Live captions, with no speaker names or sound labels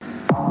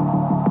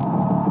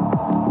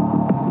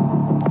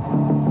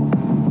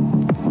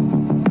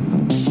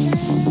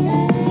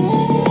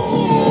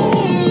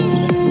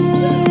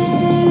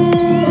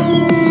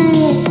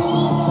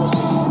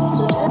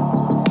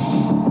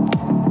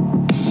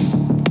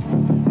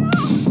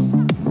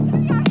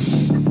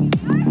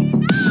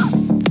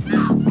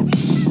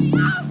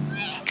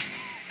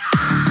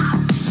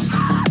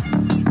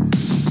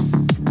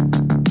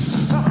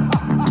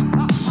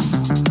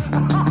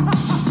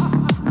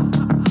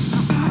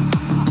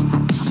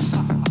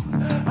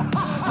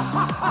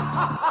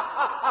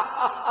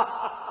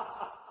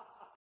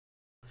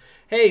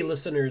Hey,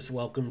 listeners,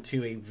 welcome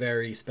to a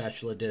very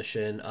special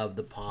edition of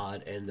The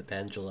Pod and the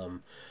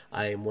Pendulum.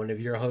 I am one of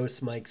your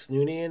hosts, Mike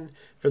Snoonian.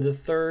 For the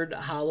third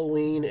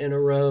Halloween in a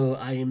row,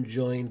 I am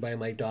joined by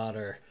my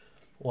daughter.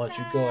 Why don't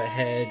you go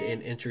ahead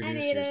and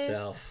introduce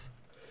yourself?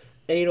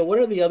 Ada, what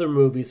are the other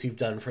movies we've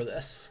done for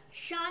this?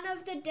 Shaun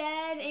of the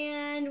Dead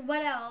and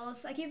what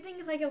else? I keep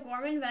thinking it's like a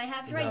Gorman, but I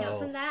have to write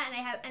notes on that,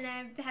 and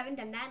I haven't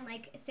done that in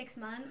like 6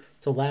 months.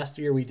 So last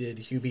year we did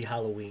Hubie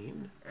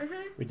Halloween.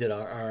 We did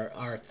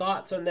our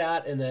thoughts on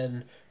that, and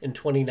then in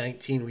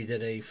 2019 we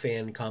did a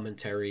fan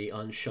commentary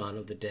on Shaun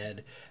of the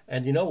Dead.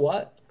 And you know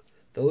what?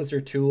 Those are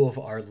two of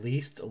our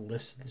least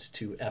listened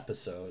to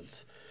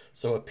episodes.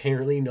 So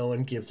apparently no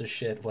one gives a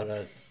shit what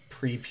a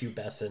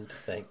prepubescent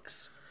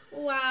thinks.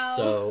 Wow.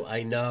 So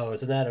I know,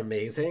 isn't that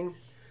amazing?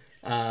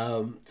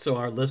 So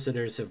our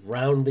listeners have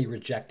roundly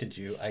rejected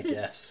you, I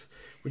guess,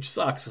 which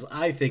sucks because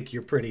I think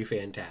you're pretty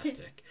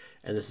fantastic.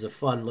 And this is a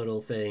fun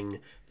little thing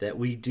that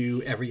we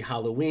do every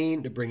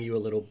Halloween to bring you a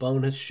little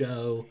bonus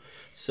show.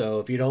 So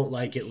if you don't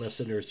like it,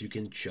 listeners, you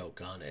can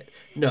choke on it.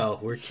 No,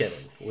 we're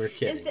kidding. We're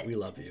kidding. We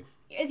love you.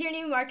 Is your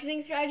new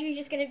marketing strategy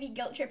just going to be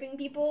guilt-tripping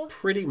people?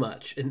 Pretty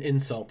much. And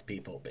insult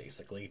people,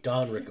 basically.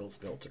 Don Rickles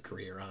built a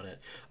career on it.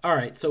 All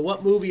right, so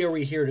what movie are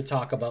we here to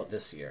talk about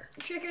this year?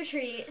 Trick or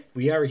Treat.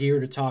 We are here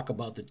to talk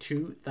about the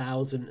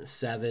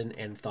 2007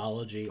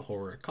 anthology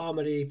horror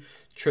comedy,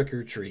 Trick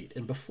or Treat.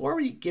 And before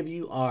we give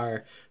you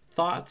our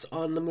thoughts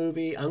on the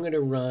movie, I'm going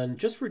to run,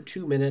 just for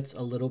 2 minutes,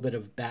 a little bit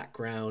of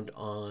background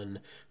on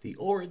the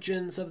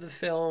origins of the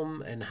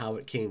film and how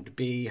it came to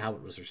be, how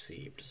it was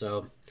received.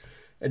 So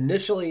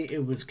initially,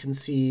 it was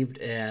conceived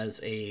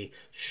as a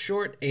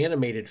short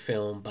animated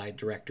film by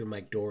director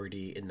Mike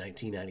Dougherty in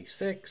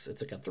 1996.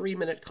 It's like a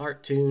 3-minute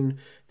cartoon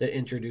that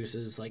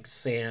introduces like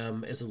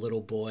Sam as a little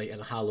boy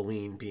and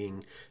Halloween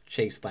being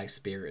chased by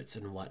spirits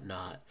and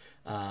whatnot.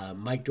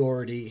 Mike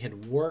Dougherty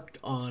had worked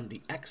on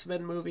the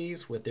X-Men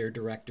movies with their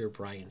director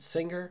Bryan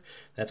Singer.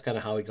 That's kind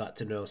of how he got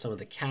to know some of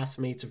the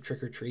castmates of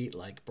Trick or Treat,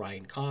 like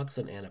Brian Cox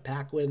and Anna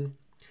Paquin.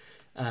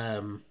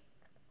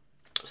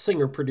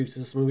 Singer produces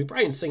this movie.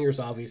 Bryan Singer's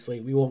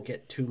obviously, we won't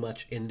get too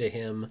much into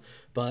him,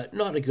 but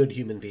not a good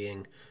human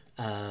being.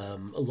 A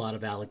lot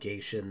of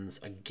allegations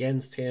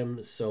against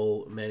him,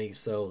 so many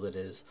so that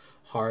it is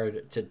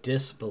hard to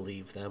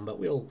disbelieve them, but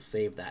we'll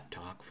save that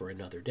talk for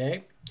another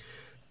day.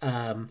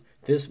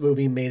 This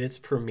movie made its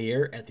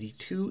premiere at the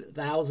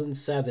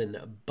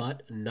 2007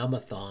 Butt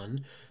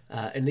Numathon,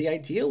 and the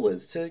idea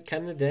was to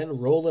kind of then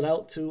roll it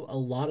out to a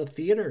lot of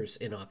theaters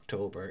in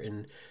October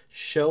and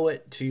show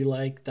it to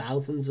like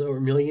thousands or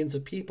millions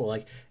of people.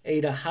 Like,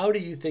 Ada, how do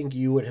you think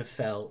you would have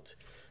felt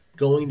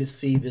going to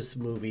see this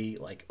movie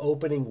like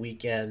opening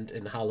weekend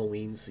and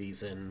Halloween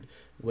season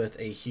with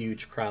a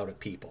huge crowd of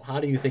people? How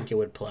do you think it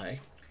would play?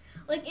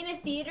 Like in a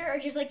theater, or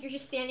just like you're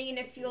just standing in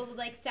a field with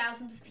like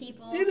thousands of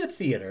people? In a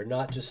theater,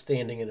 not just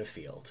standing in a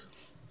field.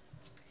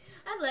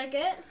 I'd like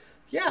it.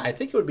 Yeah, I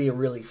think it would be a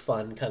really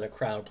fun kind of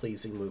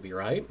crowd-pleasing movie,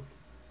 right?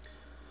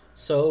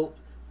 So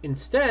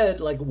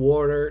instead, like,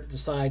 Warner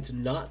decides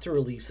not to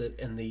release it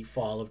in the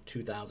fall of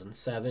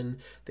 2007.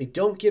 They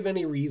don't give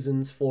any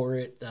reasons for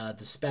it. The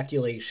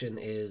speculation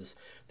is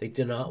they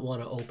did not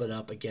want to open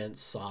up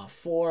against Saw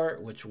 4,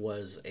 which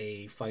was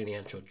a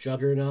financial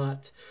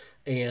juggernaut.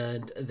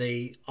 And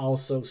they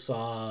also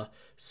saw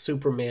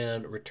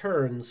Superman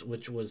Returns,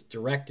 which was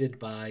directed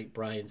by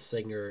Bryan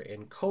Singer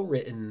and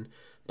co-written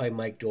by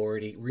Mike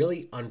Dougherty,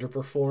 really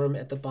underperform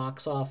at the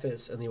box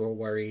office, and they were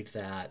worried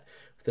that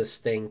the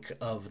stink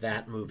of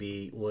that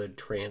movie would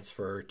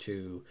transfer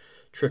to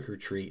Trick or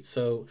Treat.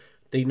 So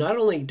they not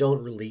only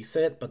don't release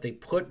it, but they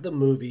put the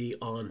movie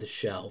on the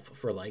shelf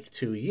for like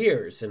 2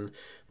 years. And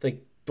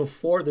like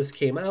before this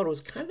came out, it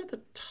was kind of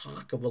the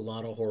talk of a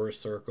lot of horror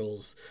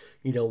circles,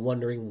 you know,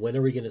 wondering, when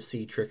are we going to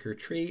see Trick or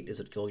Treat? Is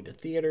it going to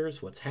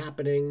theaters? What's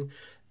happening?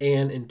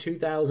 And in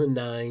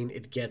 2009,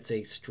 it gets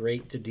a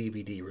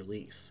straight-to-DVD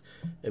release.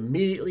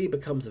 Immediately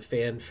becomes a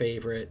fan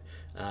favorite.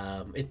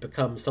 It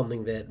becomes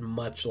something that,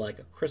 much like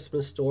A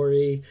Christmas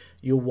Story,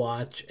 you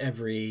watch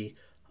every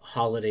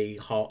holiday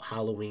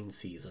Halloween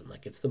season.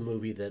 Like, it's the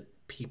movie that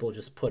people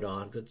just put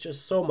on. It's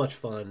just so much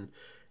fun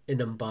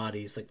and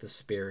embodies like the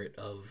spirit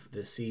of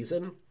this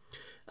season.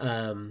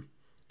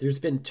 There's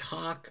been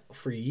talk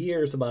for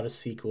years about a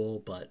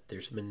sequel, but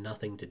there's been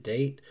nothing to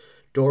date.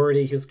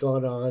 Dougherty has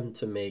gone on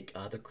to make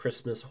the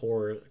Christmas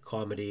horror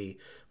comedy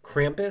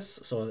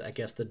Krampus, so I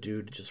guess the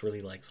dude just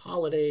really likes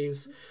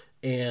holidays.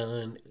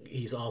 and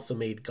he's also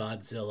made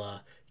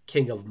Godzilla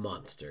King of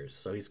Monsters.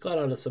 So he's got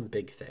onto some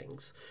big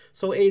things.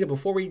 So Ada,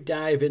 before we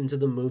dive into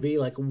the movie,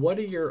 like, what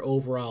are your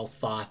overall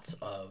thoughts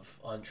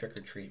on Trick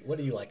or Treat? What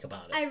do you like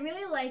about it? I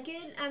really like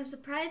it. I'm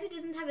surprised it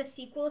doesn't have a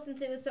sequel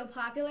since it was so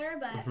popular,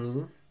 but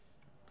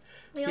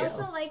I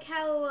also like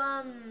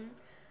how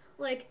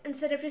like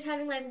instead of just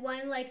having like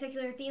one like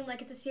secular theme,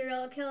 like it's a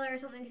serial killer or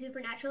something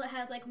supernatural, it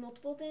has like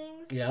multiple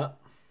things. Yeah.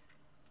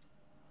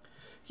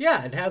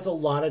 Yeah, it has a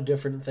lot of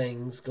different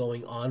things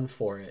going on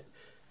for it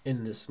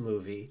in this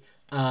movie.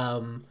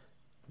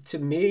 To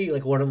me,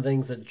 like one of the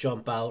things that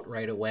jump out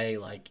right away,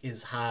 like,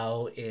 is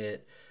how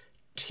it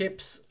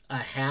tips a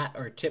hat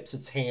or tips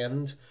its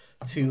hand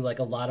to like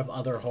a lot of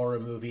other horror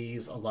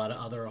movies, a lot of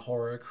other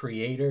horror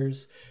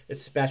creators,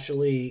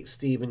 especially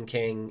Stephen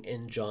King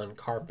and John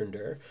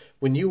Carpenter.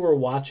 When you were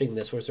watching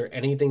this, was there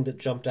anything that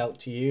jumped out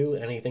to you?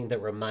 Anything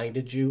that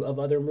reminded you of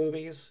other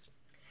movies?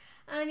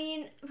 I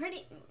mean,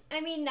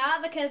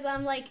 not because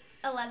I'm like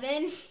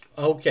 11.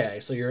 Okay,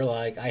 so you're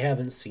like, I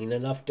haven't seen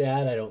enough,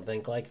 Dad. I don't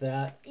think like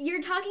that.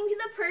 You're talking to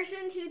the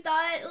person who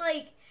thought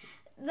like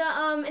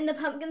the in the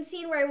pumpkin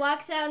scene where he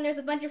walks out and there's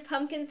a bunch of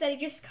pumpkins that he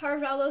just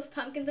carved all those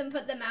pumpkins and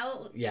put them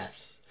out.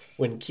 Yes.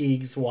 When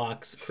Kriegs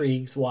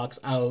walks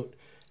out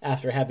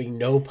after having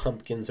no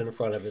pumpkins in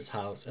front of his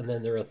house, and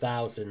then there are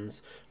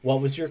thousands. What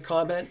was your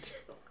comment?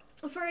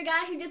 For a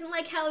guy who doesn't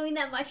like Halloween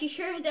that much, he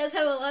sure does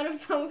have a lot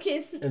of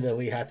pumpkins. And then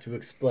we had to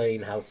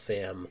explain how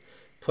Sam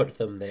put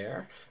them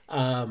there.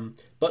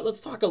 But let's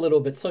talk a little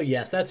bit. So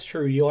yes, that's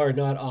true. You are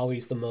not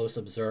always the most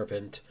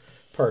observant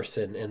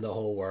person in the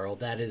whole world.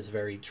 That is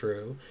very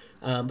true.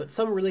 But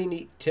some really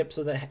neat tips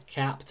of the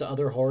cap to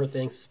other horror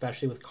things,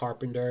 especially with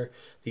Carpenter.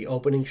 The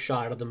opening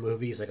shot of the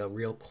movie is like a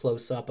real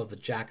close-up of a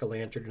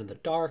jack-o'-lantern in the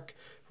dark.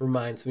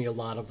 Reminds me a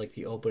lot of like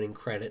the opening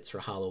credits for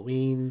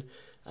Halloween.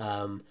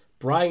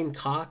 Brian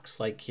Cox,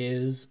 like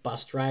his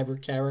bus driver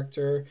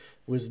character,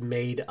 was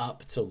made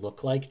up to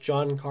look like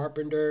John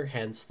Carpenter,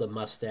 hence the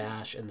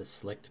mustache and the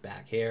slicked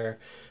back hair.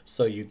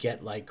 So you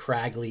get like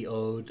Cragley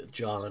owed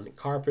John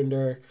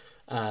Carpenter.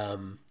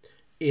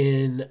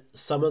 In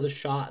some of the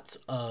shots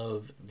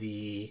of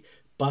the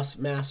bus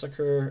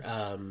massacre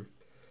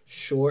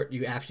short,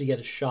 you actually get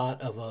a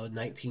shot of a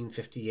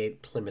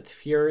 1958 Plymouth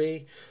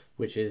Fury,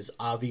 which is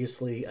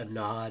obviously a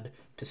nod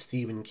to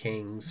Stephen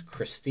King's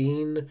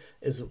Christine,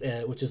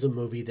 which is a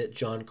movie that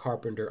John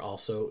Carpenter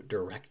also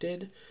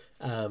directed.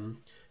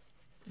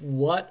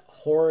 What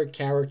horror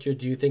character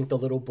do you think the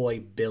little boy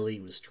Billy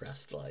was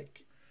dressed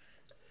like?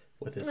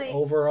 With his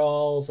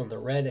overalls and the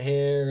red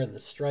hair and the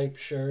striped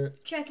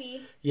shirt.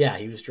 Chucky. Yeah,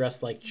 he was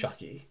dressed like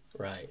Chucky,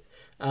 right.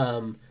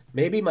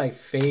 Maybe my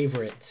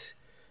favorite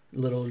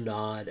little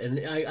nod, and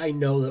I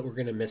know that we're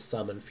going to miss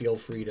some, and feel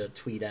free to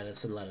tweet at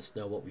us and let us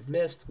know what we've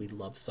missed. We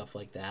love stuff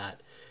like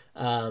that.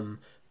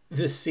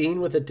 The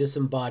scene with a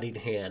disembodied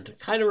hand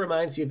kind of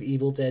reminds you of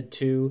Evil Dead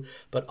 2,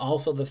 but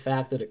also the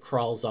fact that it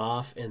crawls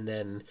off and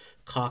then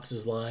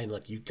Cox's line,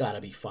 like, you gotta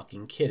be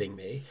fucking kidding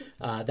me.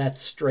 That's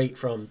straight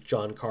from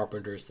John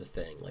Carpenter's The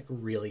Thing. Like,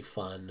 really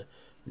fun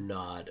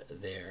nod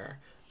there.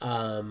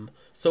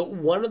 So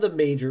one of the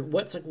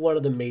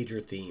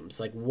major themes?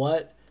 Like,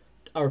 what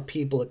are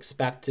people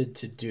expected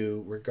to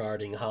do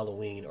regarding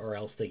Halloween, or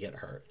else they get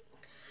hurt?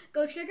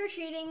 Go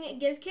trick-or-treating,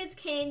 give kids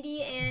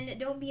candy, and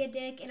don't be a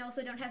dick, and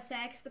also don't have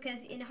sex,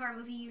 because in a horror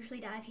movie you usually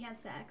die if you have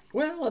sex.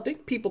 Well, I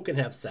think people can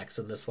have sex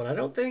in this one. I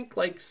don't think,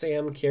 like,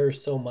 Sam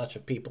cares so much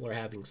if people are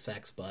having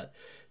sex, but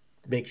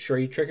make sure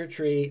you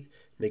trick-or-treat,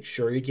 make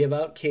sure you give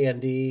out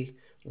candy.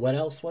 What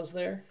else was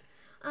there?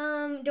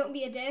 Don't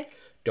be a dick.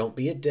 Don't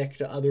be a dick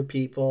to other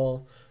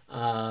people.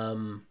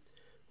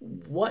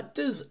 What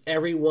does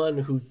everyone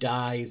who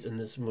dies in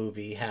this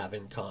movie have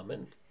in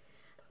common?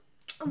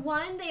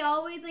 One, they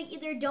always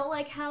either don't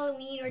like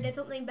Halloween or did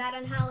something bad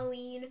on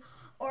Halloween,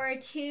 or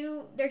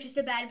two, they're just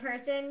a bad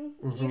person.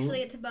 Mm-hmm.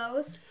 Usually it's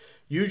both.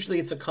 Usually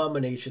it's a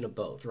combination of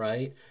both,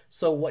 right?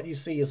 So what you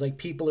see is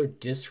people are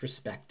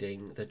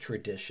disrespecting the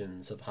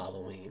traditions of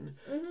Halloween.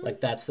 Mm-hmm.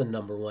 That's the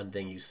number one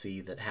thing you see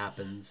that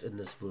happens in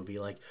this movie.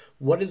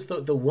 What is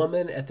the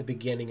woman at the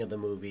beginning of the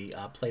movie,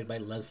 played by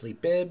Leslie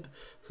Bibb,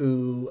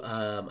 who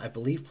I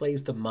believe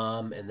plays the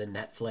mom in the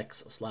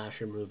Netflix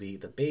slasher movie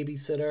The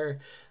Babysitter,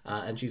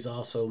 and she's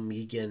also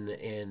Megan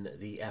in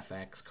the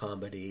FX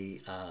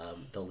comedy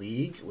The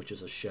League, which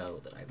is a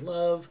show that I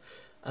love.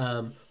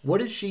 What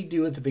did she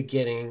do at the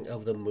beginning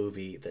of the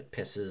movie that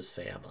pisses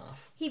Sam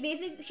off? She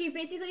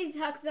basically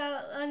talks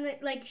about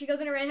she goes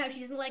on a rant how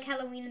she doesn't like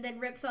Halloween and then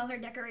rips all her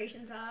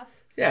decorations off.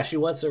 Yeah, she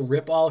wants to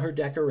rip all her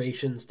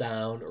decorations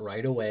down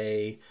right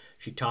away.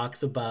 She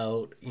talks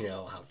about,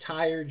 how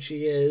tired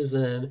she is,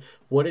 and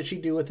what did she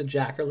do with the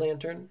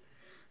jack-o'-lantern?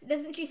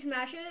 Doesn't she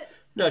smash it?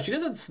 No, she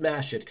doesn't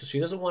smash it because she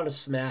doesn't want to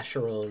smash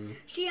her own.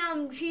 She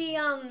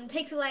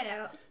takes the light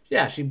out.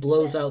 Yeah, she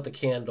blows out the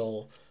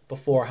candle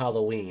before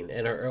Halloween,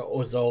 and it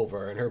was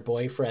over, and her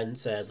boyfriend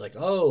says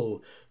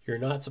oh, you're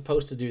not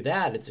supposed to do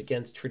that, it's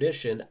against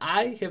tradition.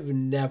 I have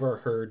never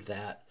heard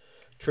that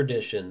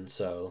tradition,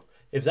 so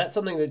is that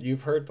something that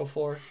you've heard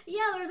before?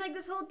 Yeah, there's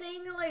this whole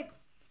thing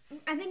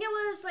I think it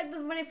was like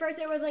when I first,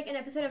 there was like an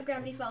episode of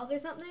Gravity Falls or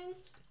something.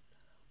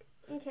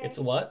 Okay. It's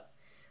a what?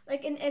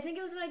 Like I think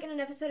it was like in an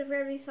episode of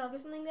Gravity Falls or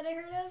something that I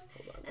heard of.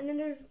 And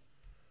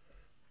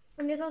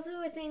then there's also,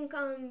 I think,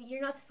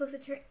 you're not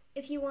supposed to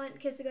if you want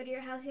kids to go to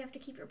your house, you have to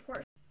keep your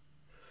porch.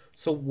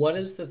 So what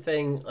is the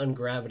thing on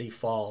Gravity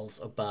Falls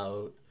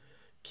about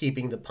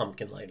keeping the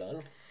pumpkin light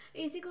on?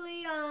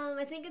 Basically,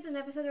 I think it's an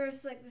episode where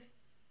it's like this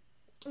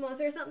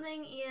monster or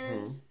something,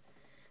 and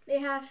they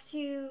have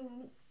to,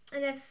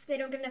 and if they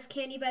don't get enough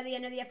candy by the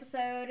end of the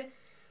episode,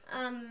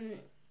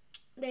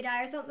 they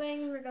die or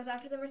something, or goes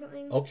after them or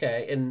something.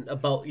 Okay, and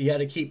about you got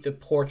to keep the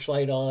porch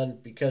light on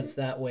because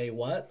that way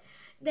what?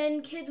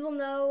 Then kids will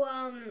know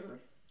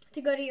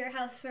to go to your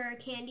house for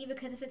candy,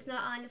 because if it's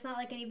not on, it's not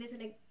like anybody's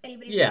gonna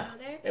go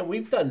there. And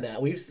we've done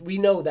that. We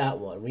know that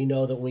one. We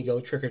know that when we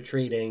go trick or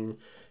treating,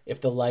 if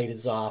the light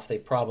is off, they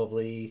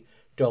probably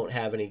don't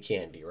have any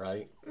candy,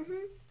 right?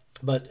 Mm-hmm.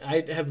 But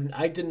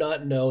I did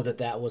not know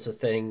that was a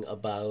thing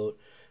about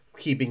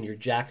keeping your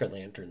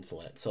jack-o'-lanterns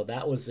lit. So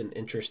that was an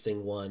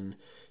interesting one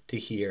to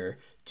hear.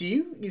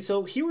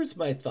 So here's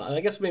my thought. I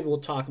guess maybe we'll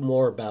talk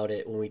more about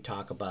it when we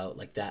talk about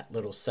like that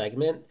little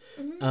segment.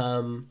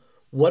 Mm-hmm.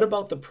 What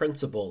about the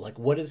principal? Like,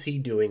 what is he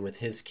doing with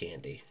his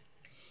candy?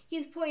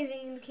 He's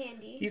poisoning the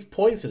candy. He's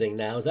poisoning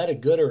now. Is that a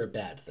good or a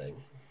bad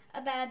thing?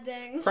 A bad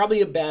thing. Probably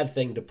a bad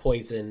thing to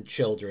poison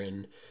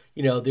children.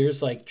 You know,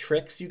 there's like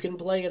tricks you can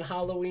play at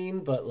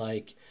Halloween, but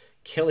like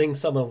killing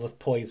someone with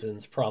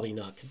poison's probably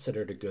not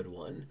considered a good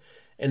one.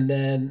 And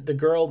then the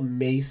girl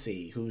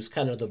Macy, who's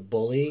kind of the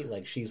bully,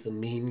 like she's the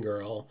mean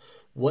girl.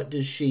 What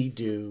does she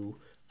do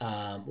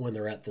when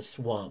they're at the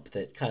swamp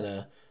that kind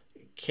of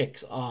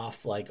kicks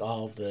off like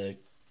all of the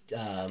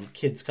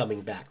kids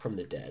coming back from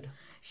the dead?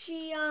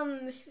 She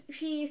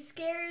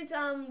scares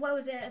what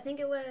was it? I think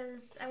it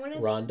was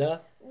Rhonda.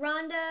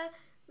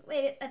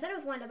 Wait, I thought it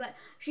was Wanda, but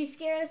she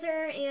scares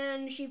her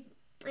and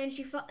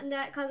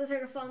that causes her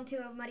to fall into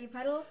a muddy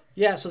puddle.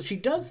 Yeah, so she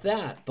does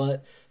that,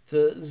 but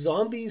the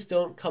zombies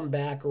don't come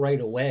back right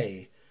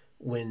away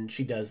when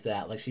she does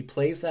that. Like she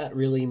plays that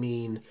really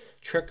mean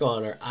trick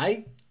on her.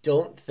 I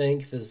don't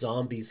think the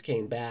zombies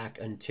came back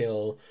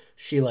until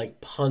she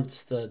like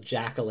punts the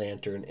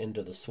jack-o'-lantern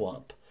into the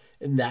swamp.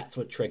 And that's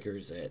what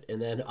triggers it.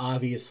 And then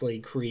obviously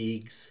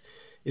Krieg's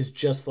is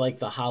just like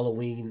the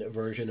Halloween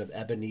version of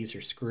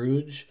Ebenezer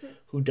Scrooge,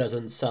 who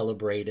doesn't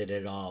celebrate it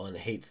at all and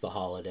hates the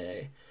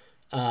holiday.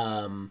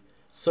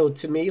 So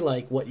to me,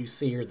 like what you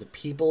see are the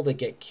people that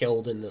get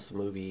killed in this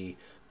movie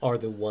are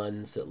the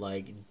ones that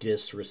like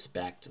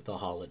disrespect the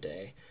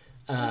holiday.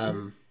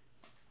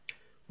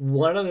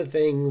 One of the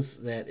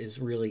things that is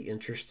really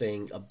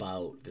interesting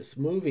about this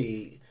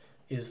movie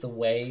is the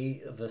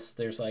way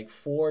there's like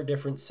 4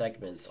 different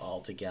segments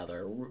all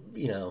together,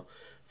 you know,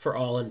 for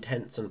all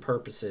intents and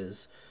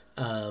purposes.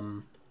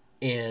 And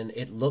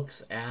it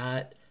looks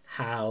at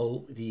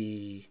how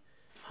the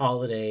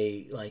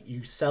holiday, like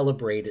you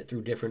celebrate it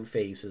through different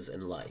phases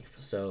in life.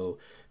 So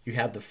you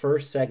have the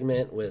first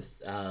segment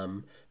with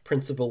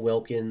Principal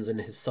Wilkins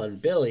and his son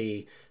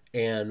Billy,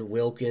 and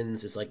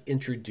Wilkins is like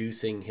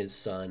introducing his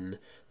son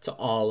to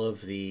all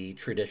of the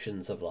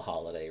traditions of the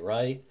holiday,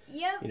 right?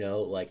 Yep. You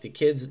know, like the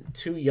kid's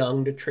too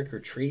young to trick or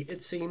treat,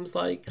 it seems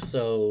like.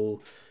 So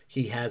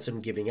he has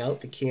him giving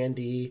out the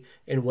candy,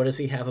 and what does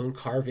he have him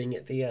carving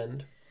at the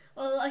end?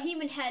 Well, a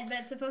human head, but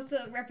it's supposed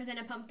to represent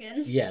a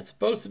pumpkin. Yeah, it's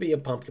supposed to be a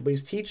pumpkin, but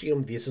he's teaching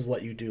him this is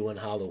what you do on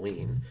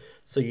Halloween.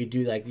 So you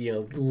do like, you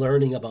know,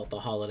 learning about the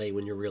holiday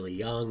when you're really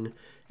young.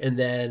 And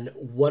then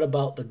what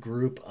about the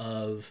group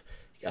of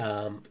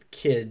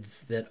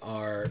kids that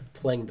are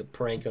playing the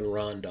prank on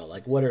Rhonda?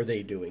 Like, what are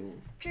they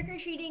doing?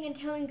 Trick-or-treating and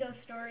telling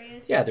ghost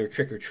stories. Yeah, they're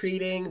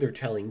trick-or-treating, they're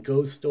telling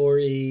ghost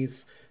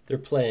stories, they're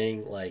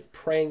playing, like,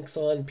 pranks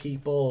on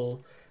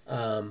people.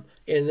 And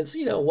it's,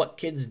 you know, what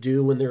kids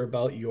do when they're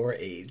about your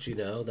age, you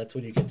know? That's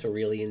when you get to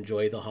really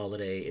enjoy the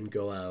holiday and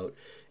go out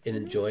and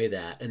enjoy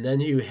that. And then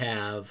you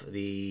have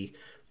the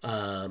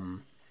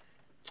party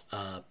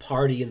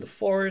in the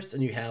forest,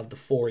 and you have the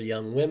 4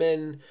 young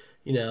women.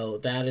 You know,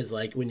 that is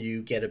like when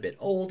you get a bit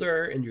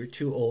older and you're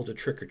too old to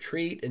trick or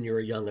treat and you're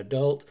a young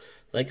adult.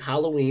 Like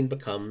Halloween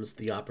becomes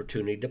the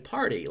opportunity to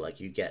party. Like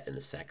you get in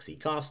a sexy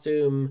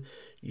costume,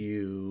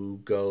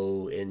 you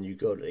go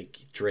to like,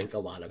 drink a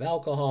lot of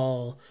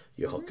alcohol,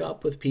 you hook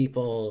up with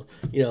people.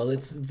 You know,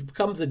 it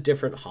becomes a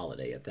different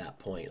holiday at that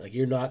point. Like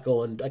you're not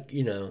going,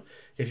 you know,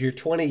 if you're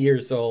 20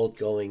 years old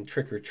going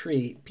trick or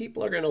treat,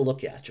 people are going to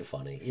look at you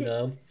funny, you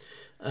know?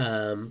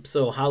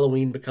 So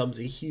Halloween becomes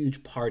a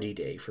huge party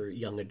day for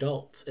young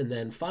adults. And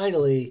then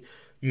finally,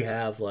 you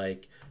have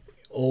like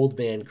old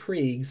man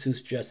Kriegs,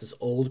 who's just this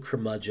old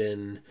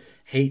curmudgeon,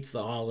 hates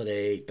the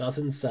holiday,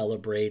 doesn't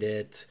celebrate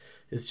it,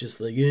 is just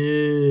like,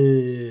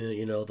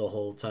 you know, the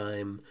whole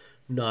time.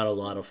 Not a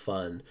lot of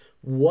fun.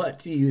 What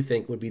do you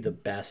think would be the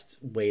best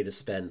way to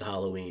spend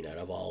Halloween out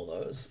of all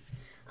those?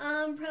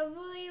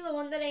 Probably the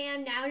one that I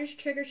am now, just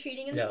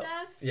trick-or-treating and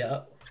stuff. Yeah.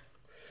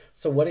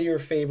 So what are your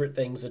favorite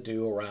things to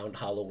do around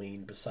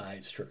Halloween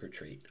besides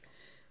trick-or-treat?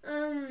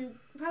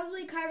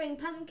 Probably carving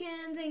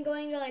pumpkins and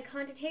going to like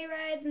haunted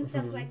hayrides and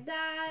stuff like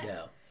that.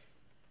 Yeah.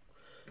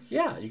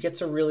 Yeah, you get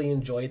to really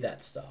enjoy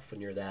that stuff when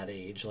you're that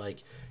age.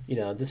 Like,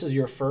 this is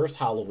your first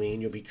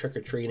Halloween. You'll be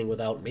trick-or-treating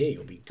without me.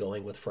 You'll be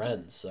going with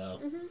friends. So,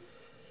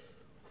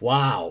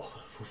 wow.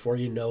 Before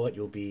you know it,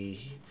 you'll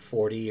be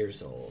 40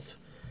 years old.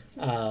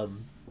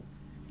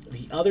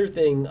 The other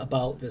thing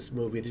about this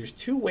movie, there's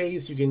two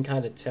ways you can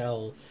kind of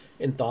tell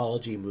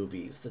anthology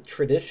movies. The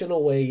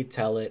traditional way you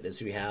tell it is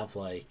you have,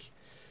 like,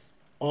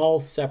 all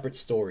separate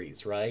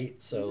stories, right?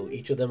 So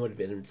each of them would have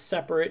been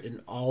separate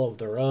and all of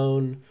their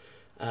own.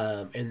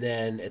 And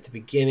then at the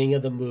beginning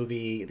of the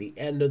movie, the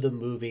end of the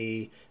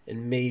movie,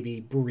 and maybe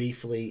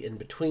briefly in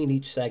between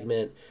each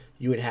segment,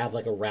 you would have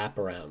like a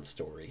wraparound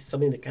story,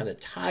 something that kind of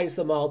ties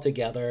them all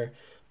together.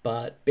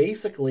 But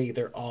basically,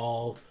 they're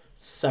all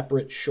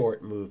separate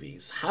short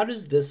movies. How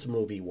does this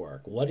movie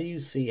work? What do you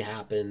see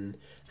happen?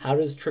 How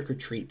does Trick or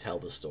Treat tell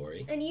the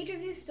story? In each of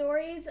these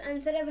stories,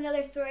 instead of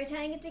another story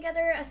tying it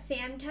together,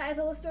 Sam ties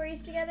all the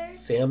stories together.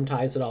 Sam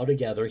ties it all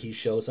together. He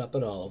shows up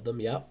in all of them,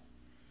 yep.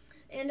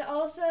 And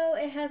also,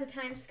 it has a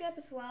time skip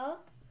as well.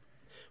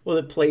 Well,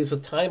 it plays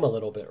with time a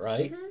little bit,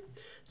 right?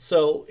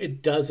 So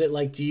it does it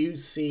like, do you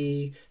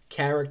see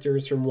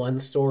characters from one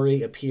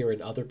story appear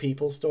in other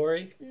people's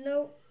story?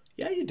 Nope.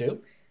 Yeah, you do.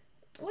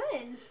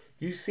 When?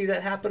 You see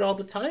that happen all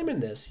the time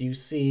in this. You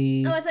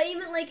see... Oh, I thought you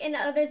meant like in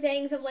other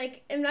things of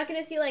like, I'm not going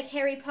to see like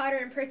Harry Potter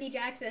and Percy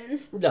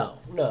Jackson. No.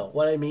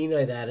 What I mean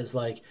by that is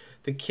like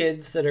the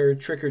kids that are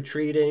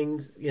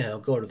trick-or-treating,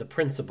 go to the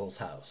principal's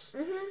house.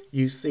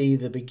 You see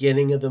the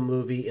beginning of the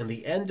movie and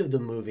the end of the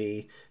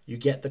movie. You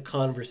get the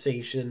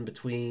conversation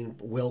between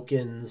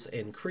Wilkins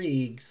and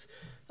Kriegs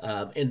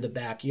in the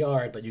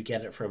backyard, but you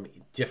get it from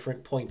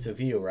different points of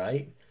view,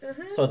 right?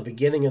 So at the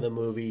beginning of the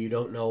movie, you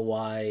don't know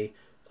why...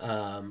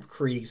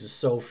 Kriegs is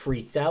so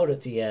freaked out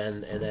at the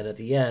end, and then at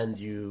the end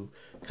you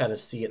kind of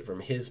see it from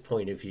his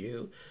point of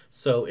view.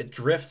 So it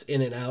drifts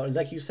in and out, and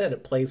like you said,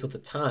 it plays with the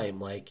time.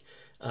 Like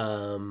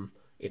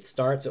it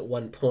starts at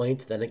one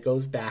point, then it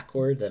goes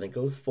backward, then it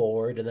goes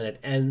forward, and then it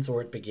ends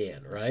where it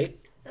began, right?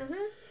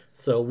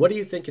 So what do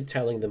you think of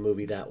telling the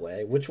movie that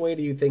way? Which way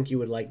do you think you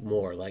would like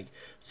more? Like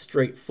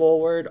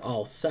straightforward,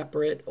 all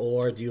separate,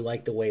 or do you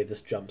like the way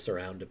this jumps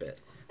around a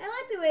bit? I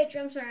like the way it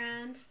jumps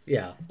around.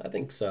 Yeah, I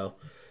think so.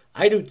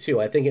 I do too.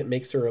 I think it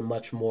makes her a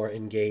much more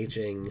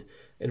engaging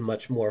and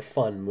much more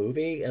fun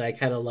movie. And I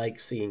kind of like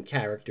seeing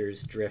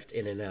characters drift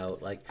in and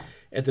out. Like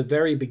at the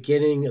very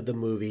beginning of the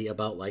movie,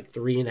 about like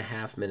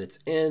 3.5 minutes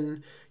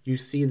in, you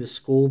see the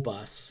school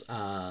bus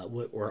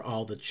where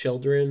all the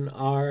children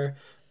are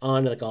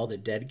on, like all the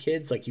dead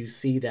kids. Like you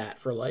see that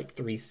for like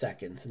 3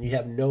 seconds. And you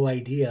have no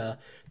idea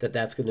that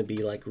that's going to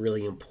be like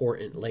really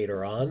important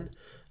later on.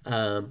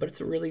 But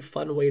it's a really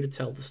fun way to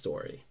tell the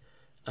story.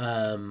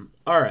 All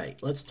right,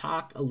 let's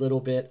talk a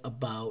little bit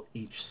about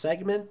each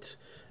segment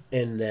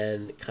and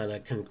then kind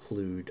of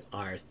conclude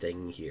our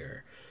thing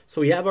here.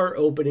 So we have our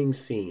opening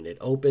scene. It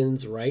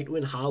opens right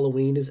when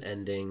Halloween is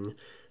ending.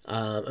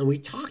 And we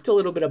talked a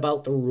little bit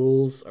about the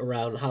rules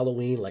around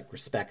Halloween, like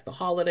respect the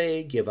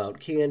holiday, give out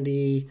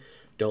candy,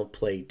 don't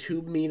play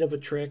too mean of a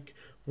trick.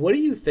 What do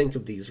you think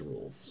of these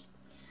rules?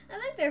 I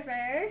think they're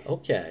fair.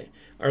 Okay.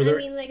 I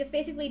mean, like, it's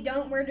basically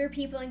don't murder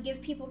people and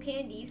give people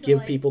candy. So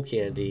give people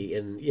candy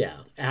and,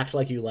 act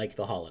like you like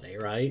the holiday,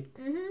 right?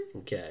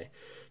 Okay.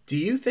 Do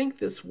you think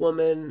this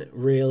woman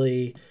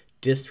really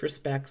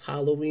disrespects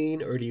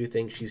Halloween, or do you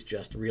think she's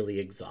just really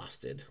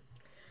exhausted?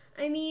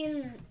 I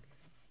mean,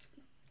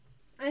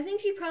 I think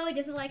she probably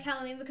doesn't like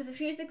Halloween because if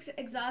she was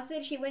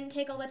exhausted, she wouldn't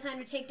take all the time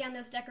to take down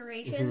those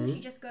decorations.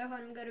 She'd just go home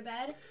and go to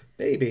bed.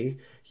 Maybe.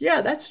 Yeah,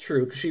 that's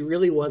true, because she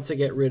really wants to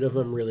get rid of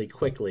them really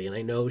quickly. And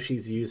I know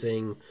she's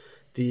using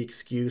the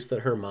excuse that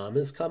her mom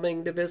is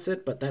coming to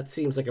visit, but that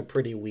seems like a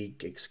pretty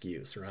weak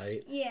excuse,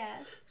 right?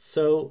 Yeah.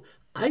 So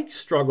I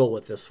struggle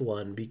with this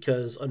one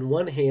because on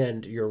one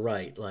hand, you're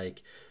right.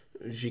 Like,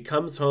 she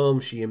comes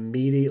home, she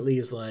immediately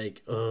is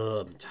like,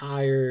 oh, I'm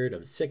tired,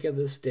 I'm sick of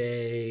this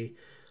day.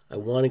 I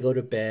want to go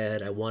to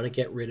bed. I want to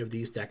get rid of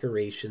these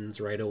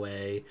decorations right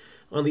away.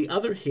 On the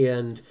other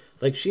hand,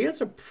 like, she has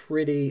a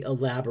pretty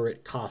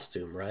elaborate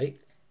costume, right?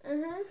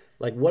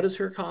 Like, what is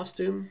her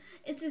costume?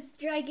 It's this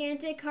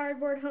gigantic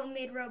cardboard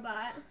homemade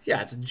robot.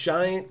 Yeah, it's a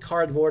giant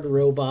cardboard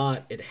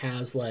robot. It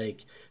has,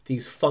 like,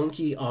 these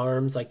funky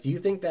arms. Like, do you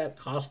think that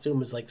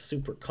costume is, like,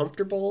 super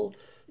comfortable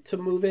to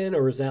move in,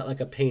 or is that,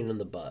 like, a pain in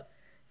the butt?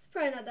 It's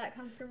probably not that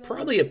comfortable.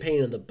 Probably a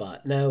pain in the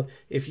butt. Now,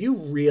 if you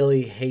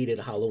really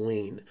hated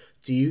Halloween,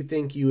 do you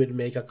think you would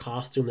make a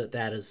costume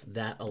that is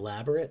that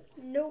elaborate?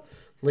 Nope.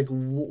 Like,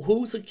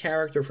 who's a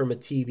character from a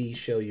TV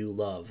show you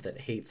love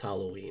that hates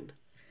Halloween?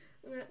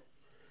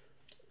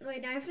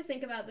 Wait, now I have to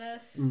think about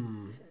this. This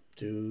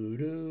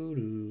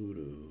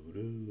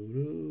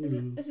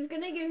is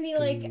going to give me,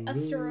 like, a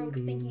stroke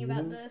thinking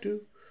about this.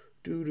 This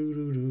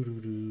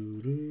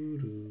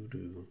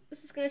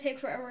is going to take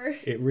forever.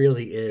 It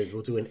really is.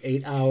 We'll do an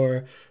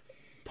 8-hour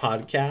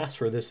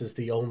podcast where this is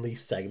the only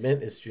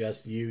segment. It's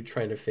just you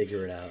trying to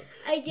figure it out.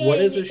 Again. What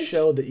is a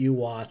show that you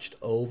watched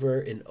over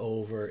and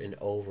over and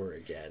over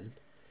again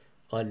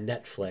on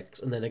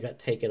Netflix, and then it got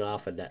taken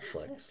off of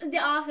Netflix? The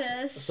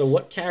Office. So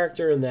what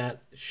character in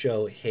that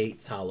show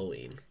hates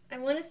Halloween? I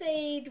want to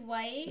say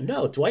Dwight.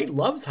 No, Dwight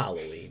loves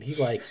Halloween. He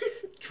like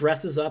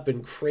dresses up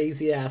in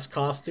crazy ass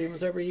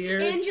costumes every year.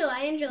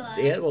 Angela.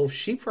 Yeah, well,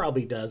 she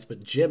probably does,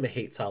 but Jim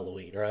hates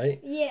Halloween, right?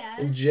 Yeah.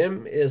 And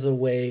Jim is a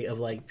way of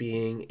like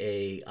being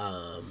a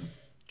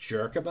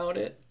jerk about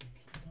it.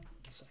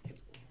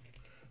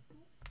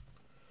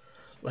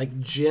 Like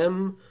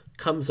Jim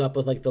comes up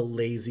with like the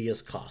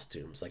laziest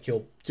costumes. Like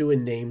he'll do a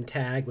name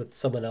tag with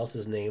someone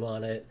else's name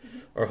on it,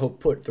 or he'll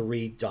put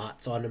 3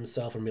 dots on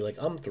himself and be like,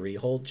 I'm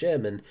 3-hole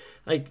Jim. And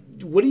like,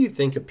 what do you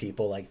think of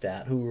people like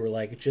that who are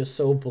like just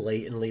so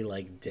blatantly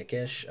like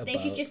dickish about? They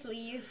should just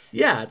leave.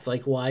 Yeah, it's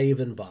like, why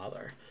even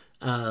bother?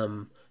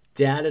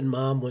 Dad and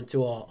Mom went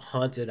to a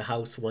haunted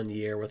house one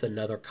year with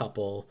another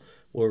couple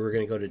where we were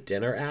going to go to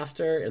dinner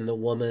after, and the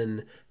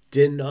woman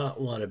did not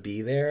want to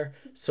be there,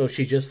 so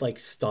she just like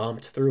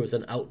stomped through. It was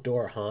an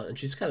outdoor haunt, and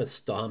she just kind of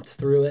stomped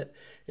through it.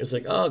 It was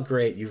like, oh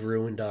great, you've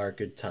ruined our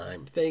good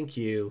time, thank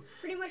you.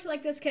 Pretty much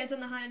like those kids on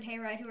the haunted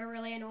hayride who are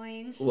really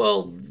annoying.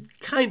 Well,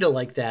 kind of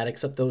like that,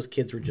 except those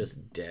kids were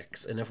just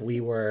dicks. And if we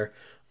were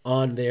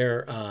on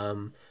their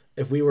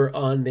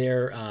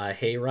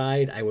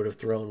hayride, I would have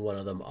thrown one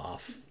of them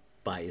off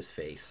by his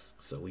face.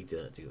 So we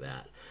didn't do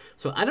that.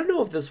 So I don't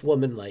know if this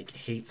woman like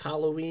hates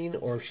Halloween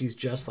or if she's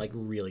just like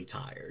really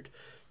tired.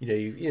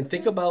 You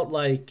think about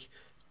like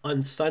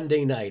on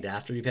Sunday night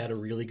after you've had a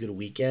really good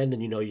weekend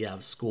and you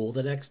have school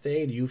the next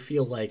day, do you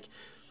feel like,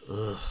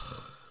 ugh,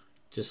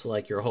 just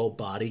like your whole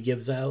body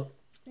gives out?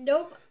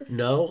 Nope.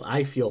 No,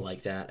 I feel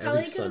like that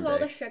every Sunday. Probably because of all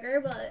the sugar,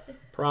 but...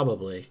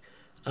 Probably.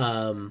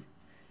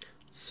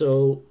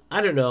 So,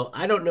 I don't know.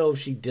 I don't know if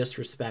she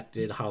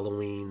disrespected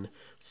Halloween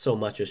so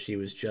much as she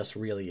was just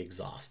really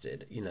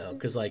exhausted,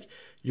 because like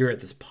you're at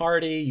this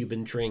party, you've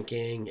been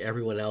drinking,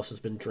 everyone else has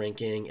been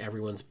drinking,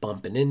 everyone's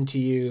bumping into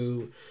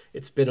you,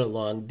 it's been a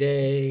long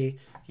day,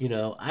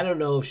 I don't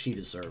know if she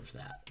deserved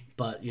that,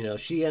 but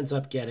she ends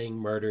up getting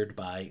murdered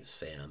by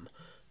Sam.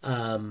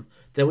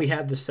 Then we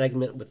have the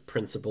segment with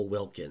Principal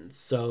Wilkins.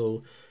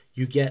 So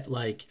you get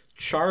like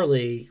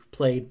Charlie,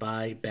 played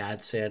by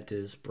Bad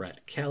Santa's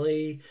Brett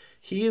Kelly.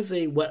 He is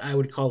what I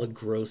would call a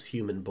gross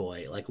human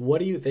boy. Like, what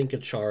do you think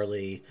of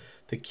Charlie,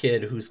 the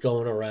kid who's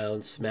going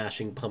around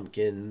smashing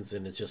pumpkins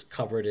and is just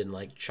covered in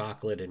like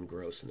chocolate and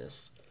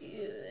grossness?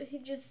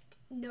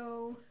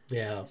 No.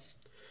 Yeah.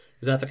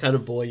 Is that the kind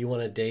of boy you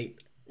want to date?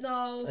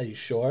 No. Are you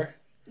sure?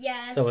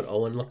 Yes. Is that what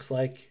Owen looks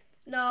like?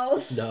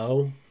 No.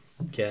 No?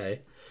 Okay.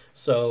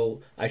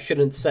 So I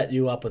shouldn't set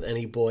you up with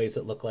any boys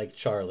that look like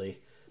Charlie.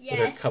 Yes.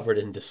 That are covered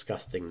in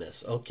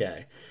disgustingness.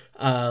 Okay.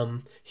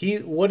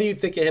 What do you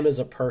think of him as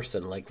a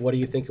person? Like, what do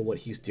you think of what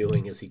he's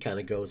doing as he kind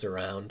of goes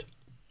around?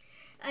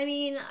 I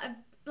mean, I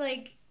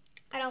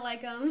don't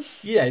like him.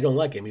 Yeah, I don't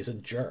like him. He's a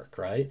jerk,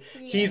 right?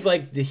 Yeah. He is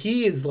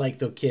like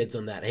the kids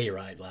on that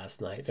hayride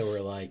last night. They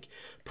were like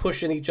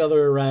pushing each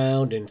other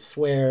around and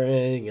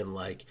swearing and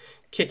like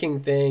kicking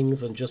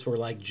things and just were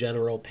like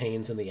general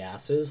pains in the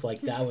asses.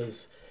 Like that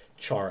was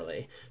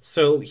Charlie.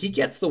 So he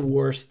gets the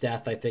worst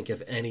death, I think,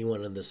 of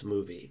anyone in this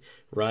movie,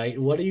 right?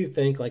 What do you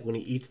think, like, when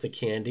he eats the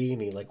candy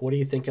and what do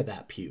you think of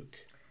that puke?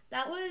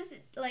 That was,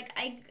 like,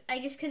 I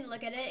just couldn't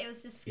look at it. It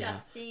was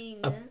disgusting.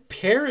 Yeah.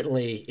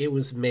 Apparently, it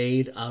was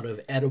made out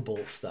of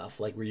edible stuff,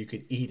 like, where you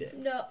could eat it.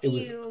 No,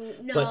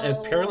 no. But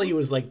apparently it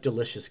was, like,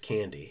 delicious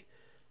candy.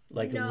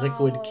 Like,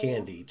 liquid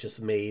candy,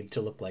 just made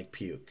to look like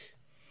puke.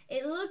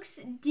 It looks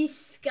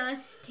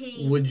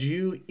disgusting. Would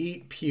you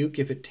eat puke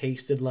if it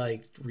tasted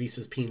like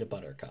Reese's peanut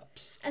butter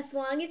cups? As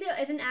long as it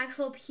isn't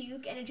actual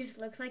puke and it just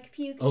looks like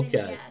puke, okay.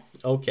 then yes.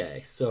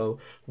 Okay, so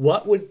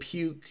what would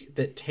puke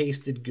that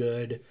tasted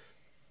good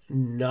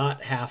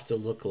not have to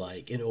look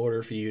like in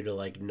order for you to,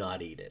 like,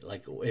 not eat it?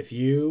 Like, if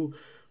you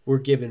were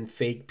given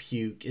fake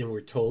puke and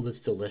were told it's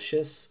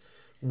delicious,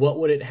 what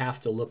would it have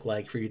to look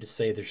like for you to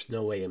say there's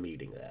no way I'm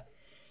eating that?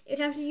 It'd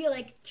have to be,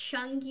 like,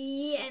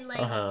 chunky and, like,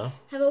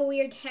 have a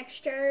weird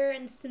texture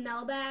and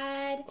smell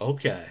bad.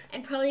 Okay.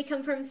 And probably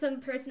come from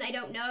some person I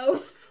don't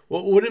know.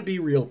 Well, it wouldn't be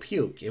real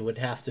puke. It would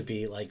have to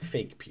be, like,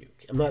 fake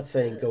puke. I'm not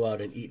saying go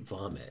out and eat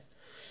vomit.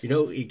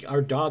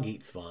 Our dog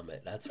eats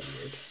vomit. That's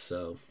weird.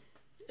 So,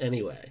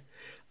 anyway.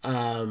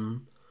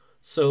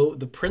 So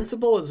the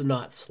principal is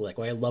not slick.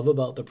 What I love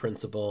about the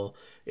principal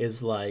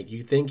is, like,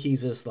 you think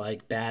he's this,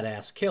 like,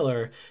 badass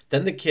killer.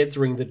 Then the kids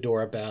ring the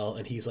doorbell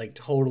and he's, like,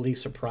 totally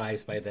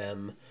surprised by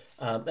them.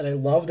 And I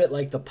love that,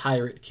 like, the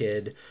pirate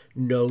kid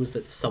knows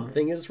that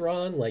something is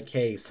wrong. Like,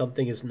 hey,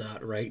 something is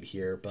not right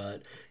here,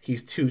 but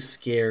he's too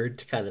scared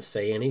to kind of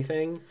say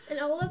anything. And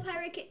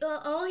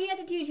all he had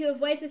to do to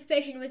avoid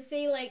suspicion was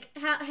say, like,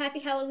 Happy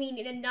Halloween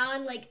in a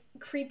non, like,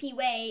 creepy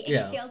way,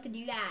 and he failed to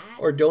do that.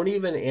 Or don't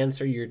even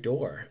answer your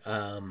door.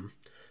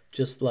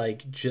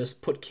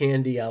 Just put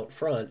candy out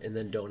front and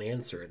then don't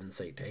answer it and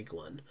say, take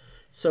one.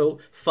 So,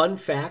 fun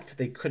fact,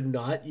 they could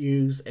not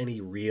use any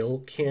real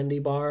candy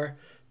bar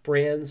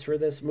brands for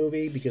this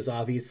movie because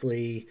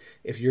obviously,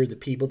 if you're the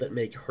people that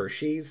make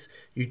Hershey's,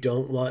 you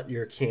don't want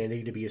your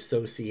candy to be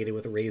associated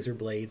with razor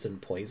blades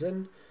and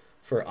poison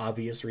for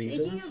obvious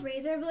reasons. Speaking of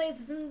razor blades,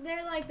 wasn't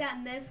there like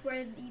that myth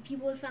where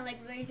people would find like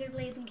razor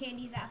blades and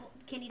candied apples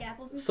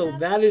and stuff? So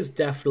that is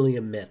definitely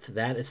a myth.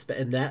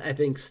 And that I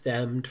think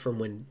stemmed from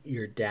when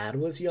your dad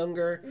was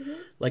younger,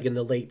 like in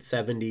the late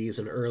 70s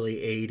and early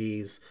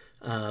 80s.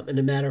 And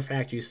a matter of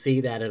fact, you see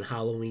that in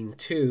Halloween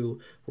 2,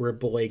 where a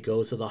boy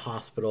goes to the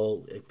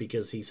hospital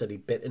because he said he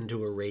bit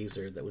into a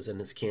razor that was in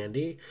his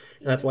candy.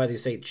 And that's why they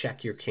say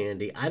check your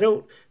candy. I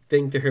don't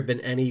think there have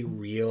been any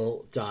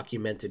real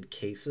documented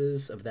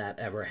cases of that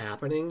ever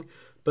happening,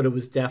 but it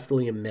was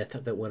definitely a myth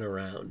that went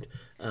around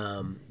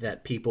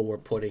that people were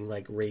putting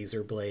like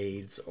razor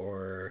blades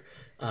or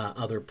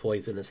other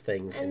poisonous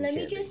things in candy. And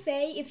let me just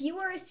say, if you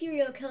are a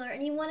serial killer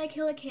and you want to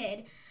kill a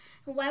kid,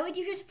 why would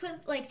you just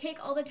take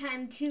all the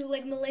time to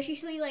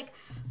maliciously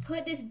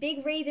put this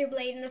big razor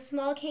blade in a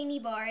small candy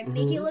bar and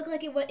make it look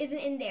like it isn't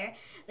in there,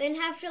 then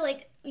have to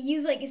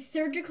use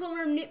surgical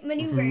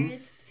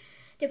maneuvers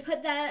to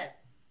put the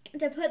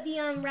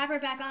wrapper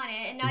back on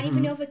it and not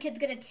even know if a kid's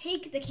gonna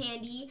take the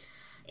candy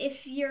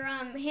if you're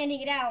handing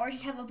it out, or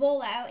just have a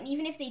bowl out. And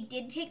even if they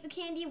did take the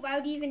candy, why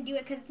would you even do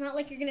it? Because it's not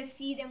like you're gonna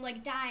see them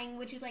dying,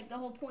 which is the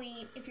whole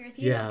point if you're a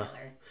serial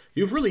killer.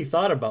 You've really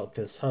thought about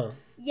this, huh?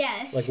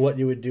 Yes. What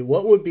you would do.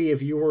 What would be,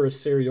 if you were a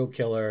serial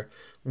killer,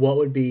 what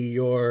would be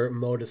your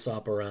modus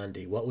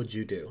operandi? What would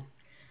you do?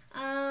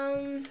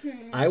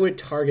 I would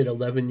target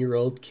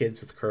 11-year-old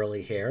kids with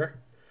curly hair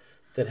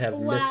that have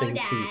missing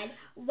teeth.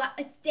 Wow,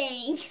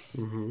 thanks.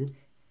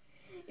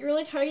 You're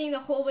really targeting the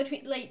hole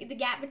between, the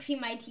gap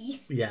between my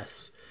teeth.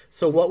 Yes.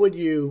 So what would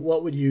you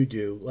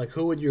do?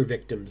 Who would your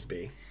victims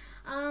be?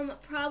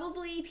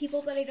 Probably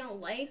people that I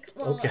don't like.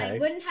 Well, okay. I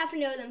wouldn't have to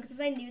know them, because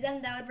if I knew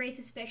them, that would raise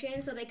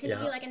suspicion, so they couldn't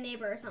be a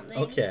neighbor or something.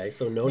 Okay,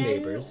 so no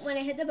neighbors. When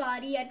I hit the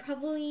body, I'd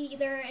probably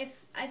either, if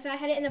I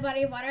had it in the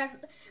body of water,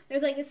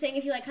 there's this thing,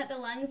 if you cut the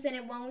lungs, then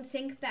it won't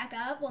sink back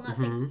up. Well, not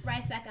sink,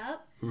 rise back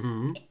up.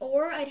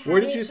 Or I'd have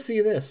Where did you see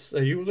this?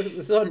 This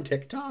is on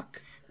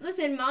TikTok?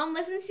 Listen, Mom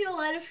listens to a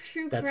lot of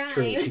true crime. That's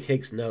true. She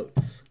takes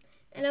notes.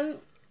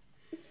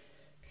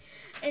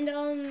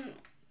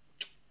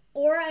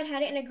 Or I'd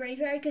had it in a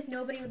graveyard, because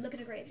nobody would look at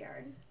a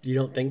graveyard. You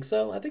don't think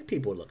so? I think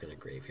people would look at a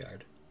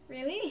graveyard.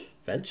 Really?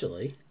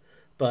 Eventually.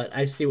 But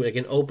I see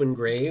an open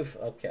grave.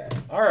 Okay.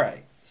 All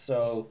right.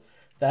 So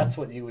that's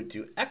what you would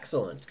do.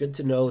 Excellent. Good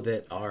to know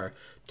that our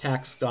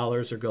tax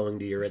scholars are going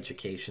to your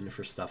education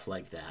for stuff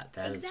like that.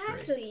 That is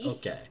great.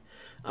 Okay.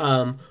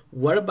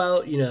 What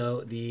about,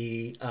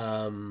 the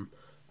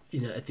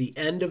at the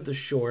end of the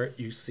short,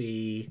 you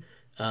see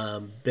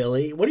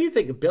Billy. What do you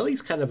think?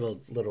 Billy's kind of a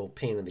little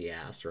pain in the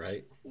ass,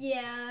 right?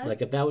 Yeah.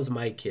 If that was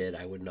my kid,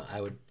 I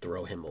would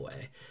throw him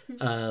away.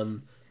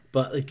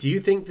 But do you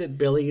think that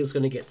Billy is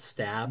going to get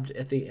stabbed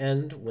at the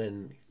end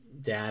when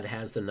Dad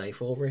has the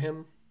knife over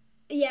him?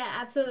 Yeah,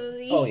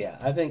 absolutely. Oh yeah,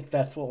 I think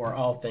that's what we're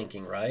all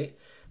thinking, right?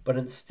 But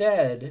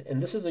instead,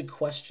 and this is a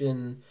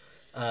question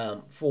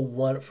from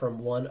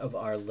one of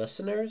our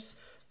listeners.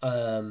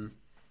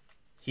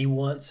 He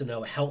wants to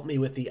know, help me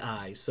with the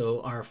eye.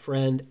 So our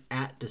friend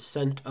at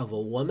Descent of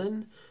a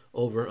Woman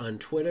over on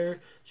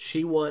Twitter,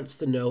 she wants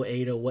to know,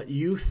 Ada, what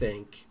you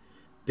think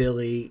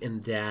Billy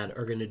and Dad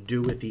are going to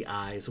do with the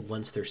eyes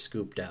once they're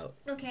scooped out.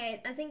 Okay,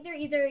 I think they're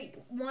either,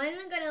 one,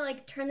 going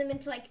to turn them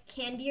into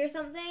candy or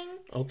something.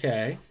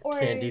 Okay, or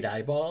candied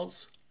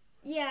eyeballs.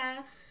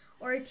 Yeah,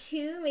 or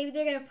two, maybe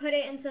they're going to put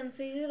it in some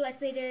food like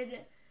they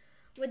did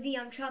with the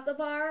chocolate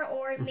bar,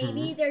 or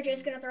maybe they're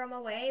just going to throw them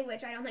away,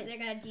 which I don't think they're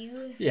going to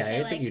do.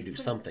 Yeah, I think you do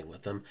something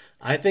with them.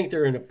 I think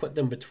they're going to put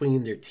them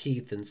between their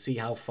teeth and see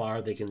how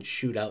far they can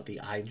shoot out the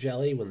eye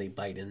jelly when they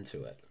bite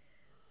into it.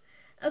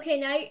 Okay,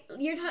 now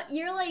you're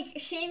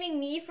shaming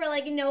me for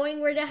knowing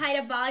where to hide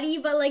a body,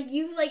 but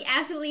you've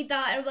absolutely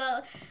thought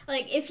about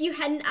if you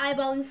had an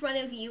eyeball in front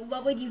of you,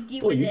 what would you do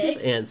with it? Well, you just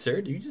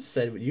answered. You just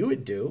said what you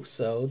would do,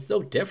 so it's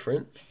no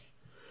different.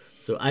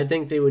 So I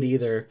think they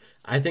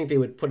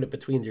would put it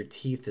between their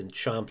teeth and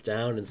chomp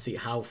down and see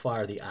how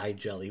far the eye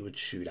jelly would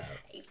shoot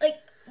out.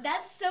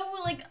 That's so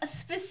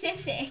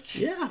specific.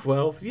 Yeah,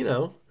 well,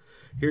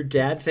 your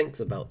dad thinks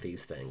about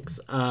these things.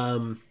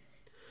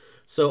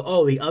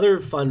 So, the other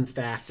fun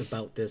fact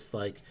about this,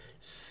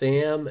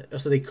 Sam,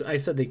 I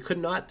said they could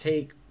not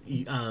take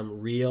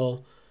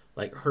real,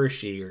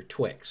 Hershey or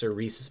Twix or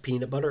Reese's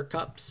peanut butter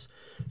cups.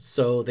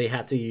 So they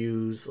had to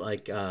use,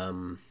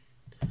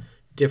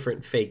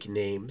 different fake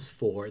names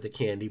for the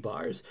candy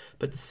bars.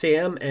 But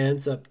Sam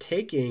ends up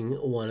taking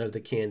one of the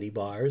candy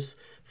bars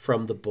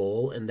from the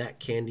bowl, and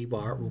that candy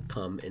bar will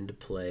come into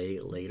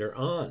play later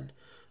on.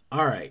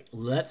 All right,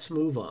 let's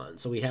move on.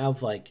 So we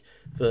have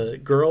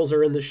the girls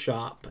are in the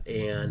shop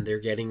and they're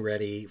getting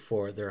ready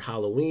for their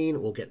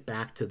Halloween. We'll get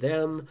back to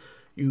them.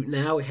 You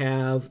now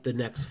have the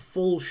next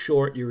full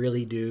short you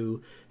really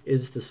do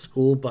is the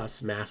School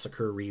Bus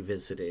Massacre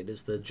Revisited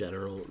is the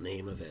general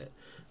name of it.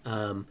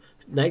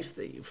 Nice,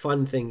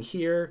 fun thing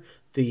here.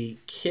 The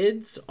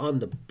kids on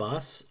the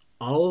bus,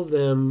 all of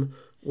them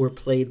were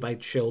played by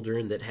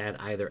children that had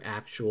either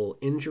actual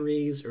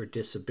injuries or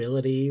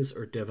disabilities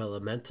or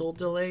developmental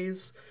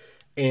delays,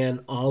 and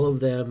all of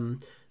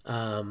them,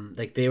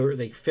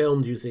 they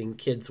filmed using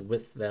kids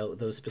with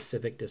those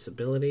specific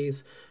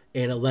disabilities,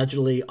 and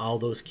allegedly all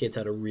those kids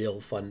had a real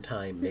fun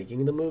time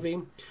making the movie,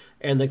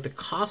 and like the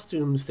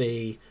costumes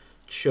they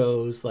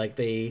chose, like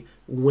they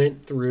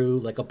went through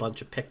like a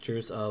bunch of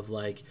pictures of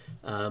like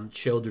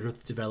children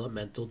with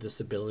developmental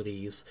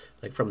disabilities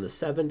like from the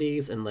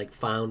 70s, and like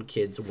found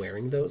kids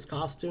wearing those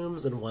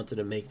costumes and wanted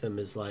to make them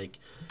as like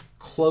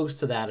close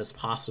to that as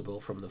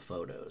possible from the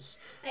photos.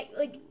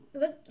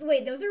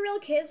 Wait, those are real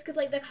kids? Because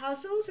like the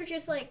costumes are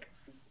just like,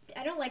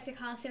 I don't like the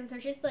costumes. They're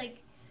just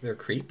like, they're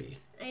creepy.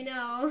 I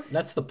know.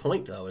 That's the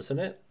point though, isn't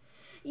it?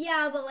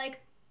 Yeah, but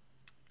like,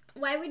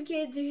 why would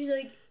kids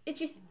usually like, it's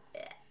just...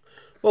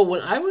 Well,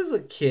 when I was a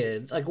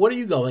kid, like, what are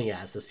you going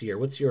as this year?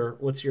 What's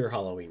your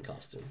Halloween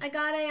costume? I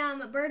got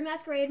a bird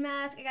masquerade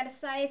mask. I got a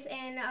scythe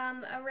and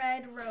a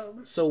red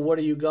robe. So what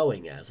are you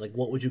going as? Like,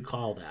 what would you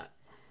call that?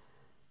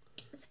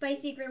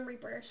 Spicy Grim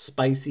Reaper.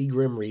 Spicy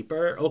Grim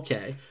Reaper?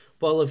 Okay.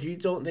 Well, if you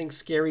don't think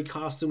scary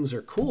costumes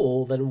are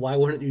cool, then why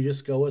wouldn't you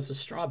just go as a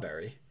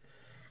strawberry?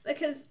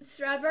 Because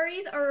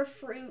strawberries are a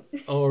fruit.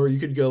 Or you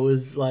could go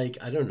as, like,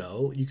 I don't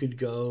know, you could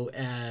go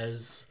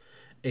as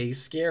a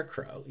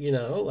scarecrow, you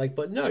know? Like,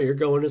 but no, you're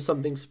going as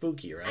something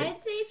spooky, right?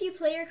 I'd say if you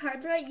play your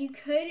cards right, you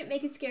could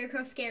make a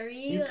scarecrow scary.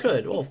 You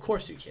could. Well, of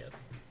course you can.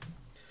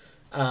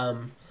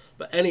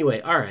 But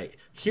anyway, all right.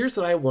 Here's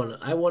what I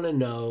want. I want to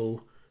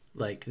know,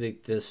 like,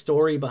 the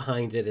story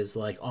behind it is,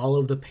 like, all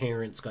of the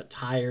parents got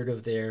tired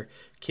of their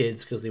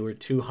kids because they were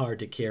too hard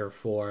to care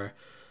for.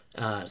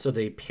 So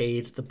they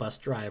paid the bus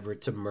driver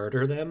to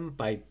murder them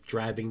by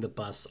driving the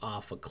bus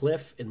off a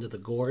cliff into the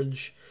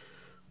gorge.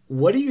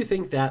 What do you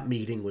think that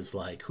meeting was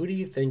like? Who do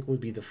you think would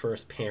be the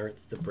first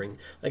parents to bring,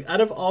 like, out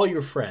of all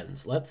your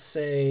friends, let's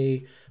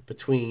say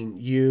between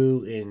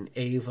you and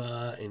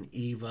Ava and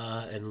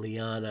Eva and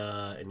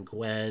Liana and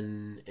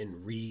Gwen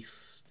and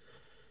Reese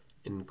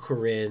and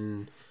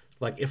Corinne,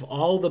 like, if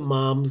all the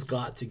moms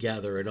got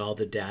together and all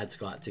the dads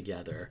got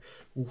together,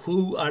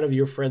 who out of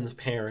your friends'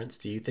 parents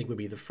do you think would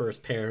be the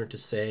first parent to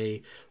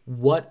say,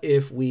 what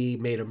if we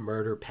made a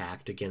murder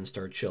pact against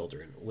our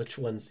children? Which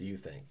ones do you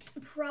think?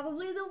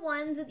 Probably the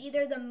ones with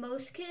either the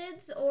most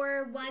kids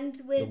or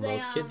ones with the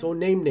most kids? Well,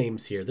 name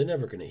names here. They're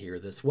never going to hear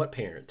this. What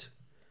parent?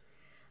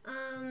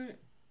 Why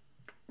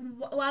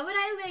would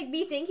I, like,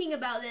 be thinking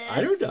about this? I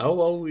don't know.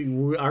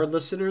 Well, our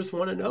listeners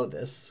want to know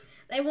this.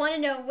 They want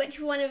to know which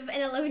one of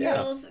an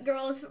 11-year-old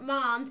girl's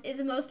moms is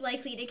the most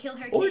likely to kill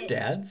her kids. Or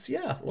dads,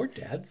 yeah, or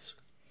dads.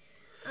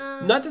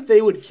 Not that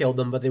they would kill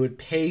them, but they would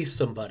pay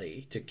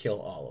somebody to kill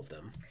all of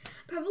them.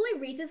 Probably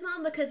Reese's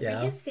mom, because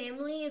Reese's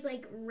family is,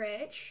 like,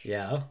 rich.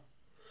 Yeah.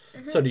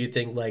 So do you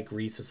think, like,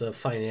 Reese is a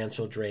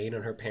financial drain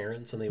on her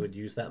parents and they would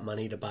use that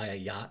money to buy a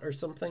yacht or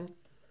something?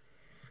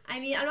 I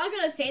mean, I'm not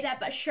going to say that,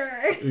 but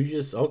sure.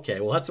 Okay,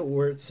 well, that's what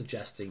we're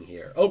suggesting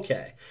here.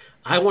 Okay.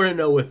 I want to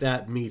know what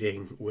that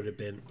meeting would have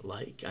been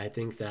like. I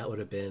think that would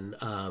have been,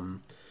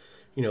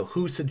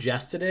 who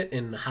suggested it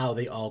and how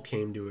they all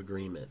came to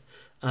agreement.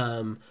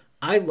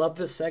 I love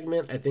this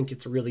segment. I think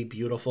it's really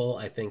beautiful.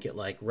 I think it,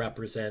 like,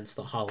 represents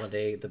the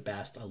holiday the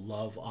best. I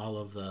love all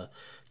of the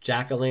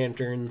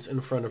jack-o'-lanterns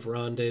in front of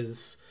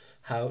Rhonda's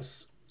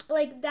house.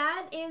 Like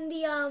that and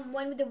the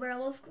one with the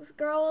werewolf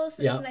girls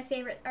is my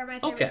favorite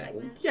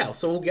segments. Yeah,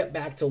 so we'll get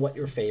back to what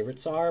your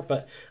favorites are,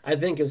 but I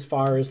think as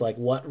far as, like,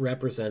 what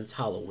represents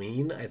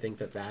Halloween, I think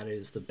that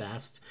is the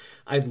best.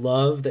 I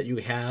love that you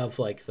have,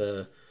 like,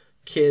 the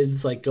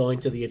kids, like, going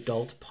to the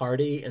adult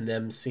party and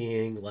them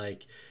seeing,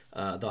 like,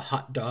 the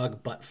hot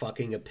dog butt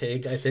fucking a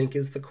pig, I think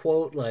is the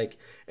quote, like,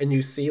 and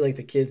you see, like,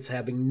 the kids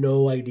having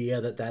no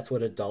idea that that's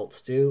what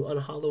adults do on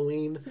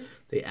Halloween.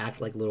 They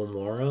act like little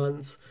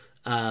morons.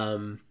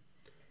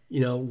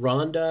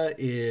 Rhonda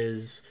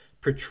is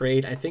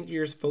portrayed, I think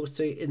you're supposed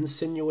to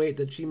insinuate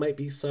that she might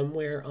be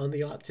somewhere on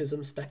the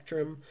autism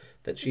spectrum,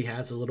 that she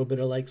has a little bit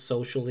of, like,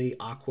 socially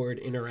awkward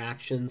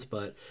interactions,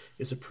 but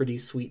is a pretty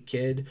sweet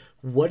kid.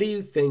 What do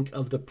you think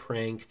of the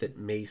prank that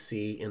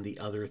Macy and the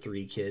other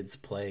three kids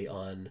play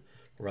on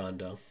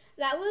Rhonda?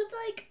 That was,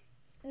 like,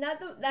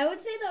 I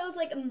would say that was,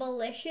 like,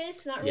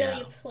 malicious, not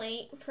really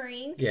a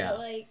prank, but,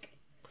 like...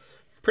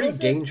 Pretty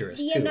also, dangerous,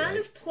 the too, amount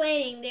of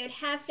planning they would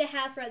have to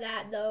have for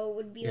that, though,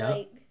 would be,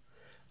 like...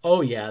 Oh,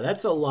 yeah,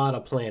 that's a lot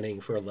of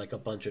planning for, like, a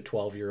bunch of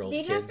 12-year-old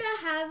kids. They'd have to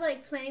have,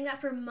 like, planning that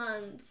for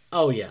months.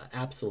 Oh, yeah,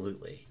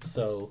 absolutely.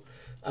 So,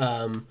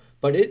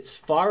 but as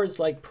far as,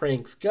 like,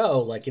 pranks go,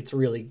 like, it's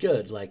really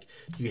good. Like,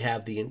 you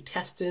have the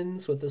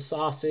intestines with the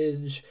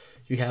sausage.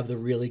 You have the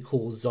really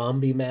cool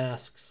zombie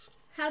masks.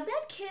 How'd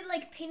that kid,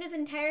 like, paint his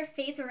entire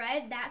face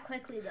red that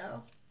quickly,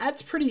 though?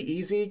 That's pretty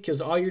easy,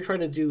 because all you're trying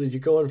to do is you're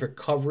going for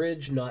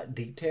coverage, not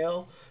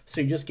detail.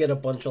 So you just get a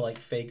bunch of, like,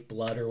 fake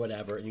blood or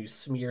whatever, and you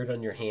smear it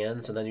on your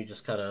hands, and then you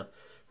just kind of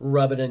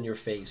rub it in your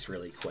face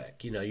really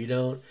quick. You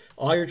don't,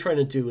 all you're trying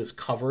to do is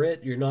cover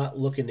it. You're not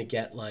looking to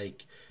get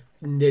like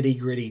nitty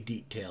gritty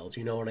details.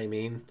 You know what I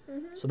mean?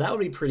 Mm-hmm. So that would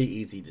be pretty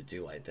easy to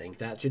do, I think.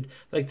 That should,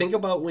 like, think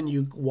about when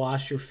you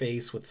wash your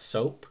face with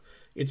soap.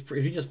 If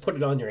you just put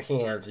it on your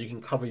hands, you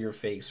can cover your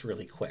face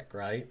really quick,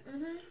 right?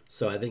 Mm-hmm.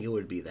 So I think it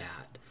would be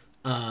that.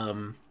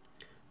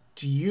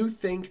 Do you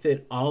think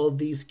that all of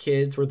these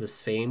kids were the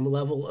same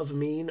level of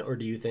mean, or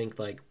do you think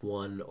like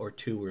one or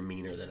two were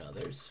meaner than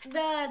others?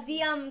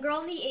 The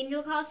girl in the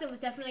angel costume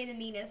was definitely the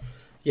meanest.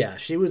 Yeah,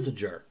 she was a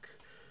jerk.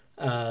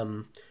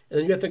 And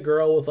then you got the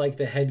girl with like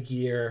the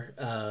headgear.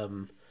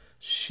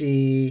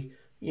 She,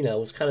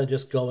 was kind of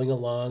just going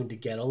along to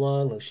get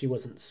along. Like she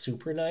wasn't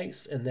super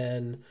nice. And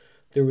then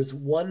there was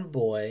one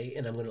boy,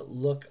 and I'm going to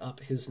look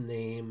up his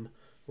name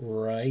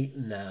right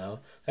now.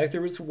 Like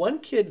there was one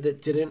kid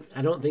that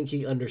I don't think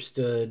he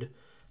understood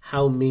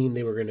how mean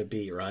they were going to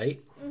be,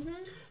 right? Mm-hmm.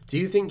 Do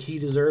you think he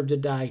deserved to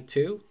die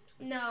too?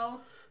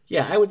 No.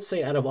 Yeah, I would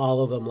say out of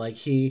all of them, like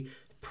he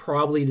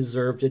probably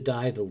deserved to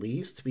die the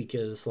least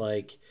because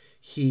like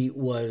he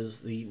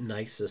was the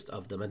nicest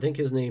of them. I think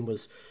his name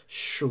was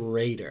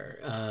Schrader.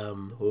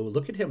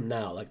 Look at him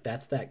now. Like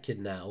that's that kid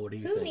now. What do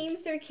you think? Who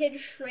names their kid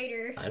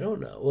Schrader? I don't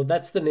know. Well,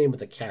 that's the name of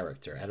the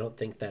character. I don't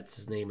think that's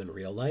his name in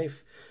real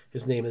life.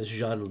 His name is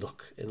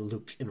Jean-Luc, and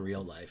Luc in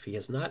real life. He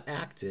has not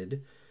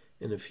acted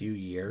in a few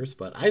years,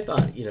 but I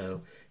thought,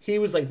 he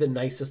was like the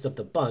nicest of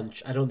the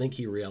bunch. I don't think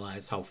he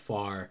realized how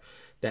far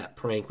that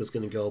prank was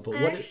going to go. But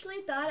I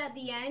actually thought at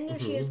the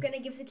end she was going to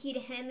give the key to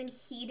him and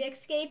he'd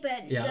escape,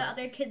 but the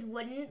other kids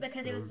wouldn't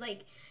because it was like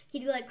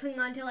he'd like cling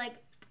on to like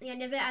the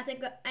end of it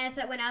as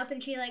it went up,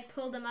 and she like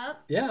pulled him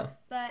up. Yeah.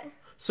 But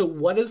so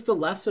what is the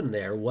lesson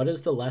there? What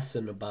is the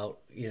lesson about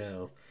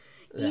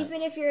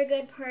even if you're a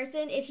good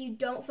person, if you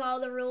don't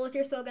follow the rules,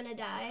 you're still going to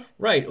die.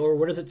 Right. Or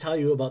what does it tell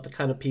you about the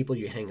kind of people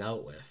you hang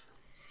out with?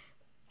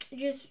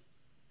 Just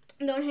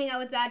don't hang out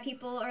with bad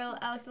people or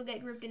else you'll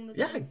get grouped in with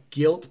them. Yeah,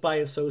 guilt by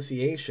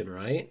association,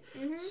 right?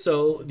 Mm-hmm.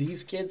 So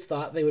these kids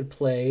thought they would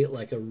play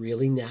like a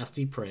really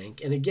nasty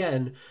prank. And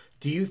again,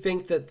 do you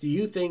think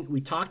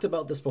we talked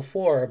about this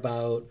before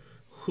about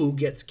who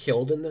gets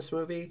killed in this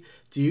movie?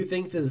 Do you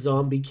think the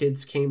zombie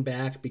kids came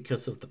back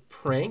because of the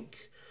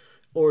prank?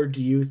 Or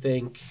do you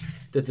think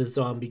that the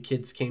zombie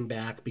kids came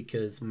back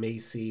because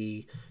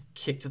Macy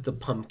kicked the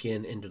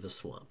pumpkin into the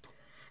swamp?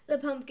 The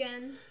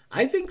pumpkin.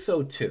 I think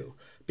so too.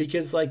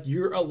 Because, like,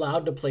 you're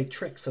allowed to play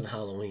tricks on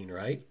Halloween,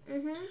 right?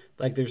 Mm-hmm.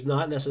 Like, there's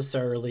not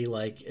necessarily,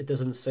 like, it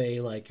doesn't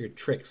say, like, your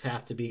tricks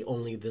have to be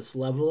only this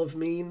level of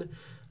mean.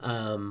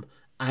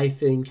 I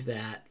think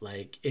that,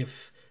 like,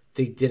 if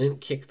they didn't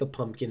kick the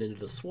pumpkin into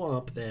the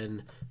swamp,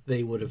 then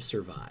they would have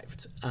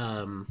survived.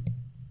 Hold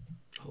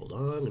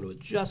on, I'm going to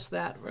adjust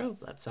that. Well,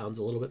 that sounds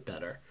a little bit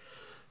better.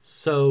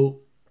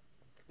 So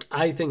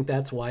I think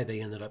that's why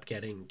they ended up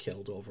getting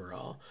killed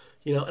overall.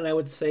 And I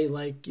would say,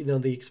 like,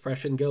 the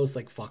expression goes,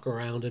 like, fuck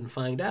around and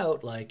find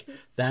out. Like,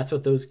 that's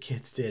what those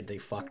kids did. They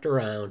fucked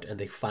around and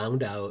they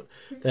found out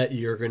that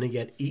you're going to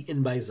get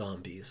eaten by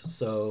zombies.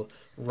 So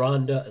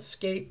Rhonda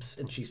escapes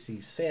and she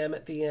sees Sam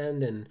at the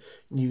end, and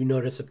you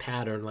notice a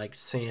pattern, like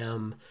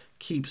Sam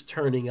keeps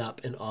turning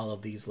up in all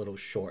of these little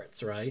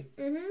shorts, right?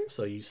 Mm-hmm.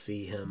 So you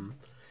see him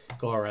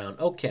go around.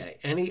 Okay,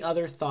 any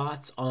other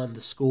thoughts on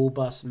the school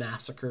bus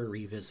massacre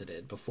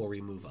revisited before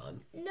we move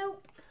on?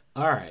 Nope.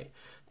 All right.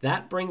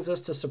 That brings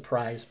us to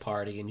Surprise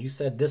Party, and you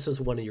said this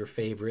was one of your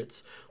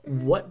favorites.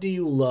 Mm-hmm. What do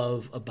you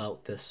love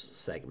about this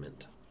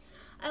segment?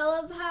 I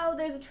love how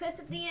there's a twist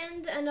at the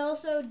end, and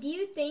also, do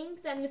you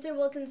think that Mr.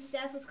 Wilkins'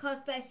 death was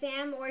caused by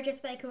Sam or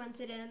just by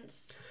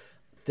coincidence?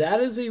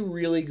 That is a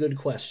really good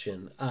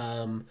question,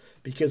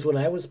 because when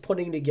I was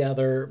putting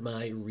together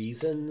my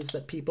reasons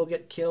that people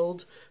get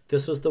killed,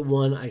 this was the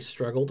one I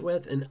struggled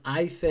with, and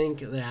I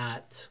think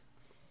that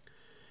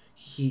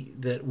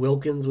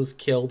Wilkins was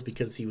killed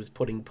because he was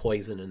putting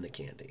poison in the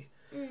candy.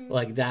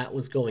 Like, that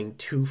was going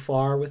too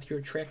far with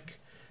your trick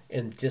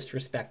and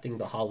disrespecting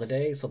the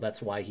holiday, so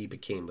that's why he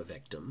became a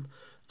victim.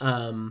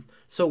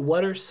 So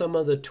what are some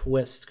of the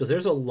twists? Because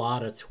there's a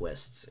lot of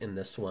twists in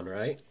this one,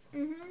 right?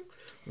 Mm-hmm.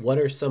 What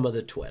are some of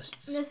the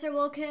twists? Mr.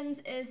 Wilkins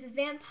is a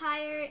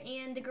vampire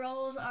and the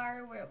girls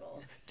are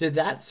werewolves. Did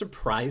that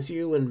surprise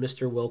you when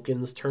Mr.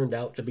 Wilkins turned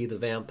out to be the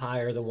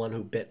vampire, the one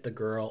who bit the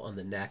girl on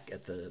the neck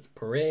at the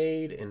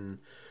parade and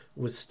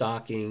was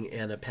stalking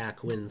Anna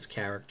Paquin's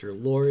character,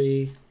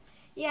 Lori?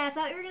 Yeah, I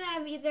thought you were going to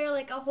have either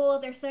like a whole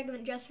other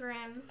segment just for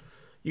him.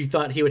 You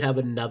thought he would have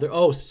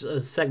a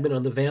segment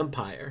on the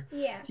vampire.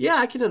 Yeah. Yeah,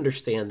 I can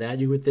understand that.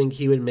 You would think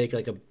he would make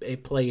like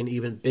play an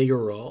even bigger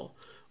role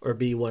or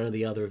be one of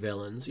the other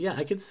villains. Yeah,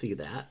 I could see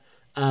that.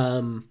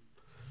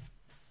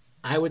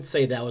 I would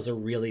say that was a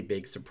really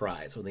big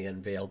surprise when they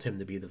unveiled him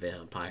to be the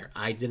vampire.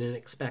 I didn't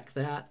expect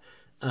that.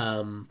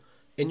 And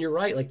you're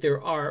right. Like,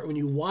 when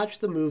you watch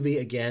the movie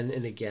again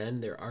and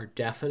again, there are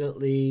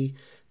definitely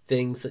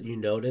things that you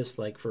notice.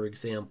 Like, for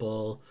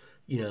example,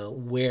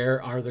 where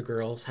are the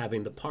girls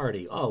having the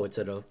party? Oh, it's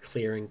at a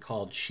clearing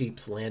called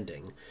Sheep's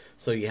Landing.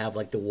 So you have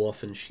like the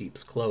wolf in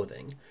sheep's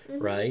clothing,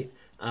 right?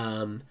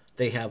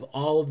 they have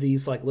all of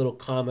these like little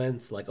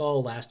comments like, oh,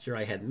 last year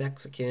I had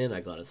Mexican,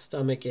 I got a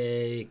stomach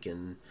ache,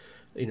 and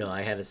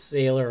I had a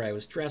sailor, I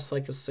was dressed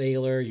like a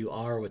sailor, you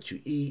are what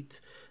you eat.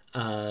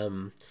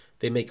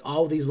 They make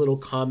all these little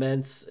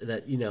comments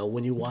that,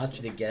 when you watch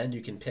it again,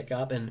 you can pick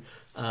up. And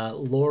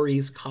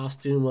Laurie's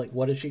costume, like,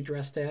 what is she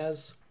dressed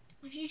as?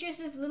 She's just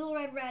this Little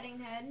Red Riding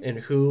Hood. And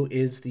who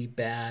is the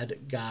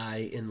bad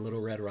guy in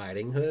Little Red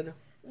Riding Hood?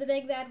 The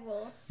big bad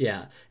wolf.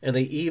 Yeah. And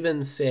they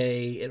even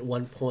say at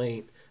one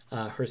point,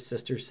 her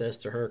sister says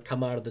to her,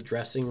 come out of the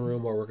dressing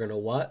room or we're going to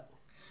what?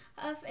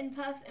 Huff and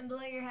puff and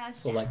blow your house down.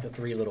 So like the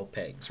three little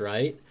pigs,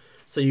 right?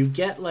 So you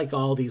get like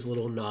all these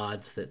little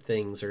nods that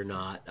things are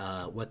not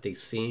what they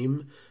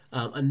seem.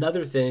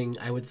 Another thing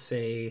I would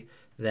say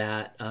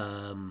that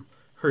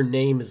her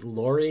name is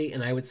Laurie,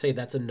 and I would say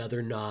that's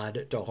another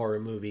nod to horror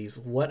movies.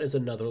 What is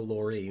another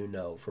Laurie you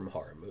know from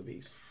horror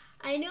movies?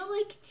 I know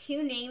like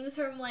 2 names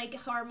from like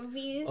horror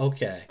movies.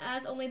 Okay.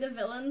 That's only the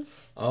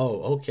villains.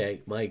 Oh,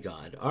 okay. My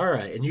God. All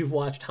right. And you've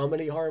watched how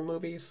many horror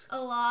movies? A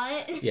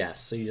lot.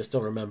 Yes. So you just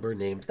don't remember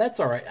names. That's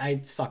all right.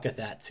 I suck at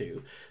that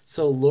too.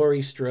 So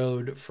Laurie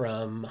Strode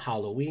from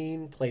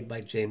Halloween, played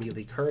by Jamie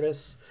Lee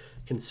Curtis,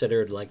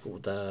 considered like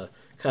the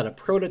kind of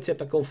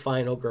prototypical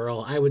final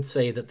girl. I would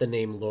say that the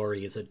name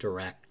Laurie is a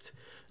direct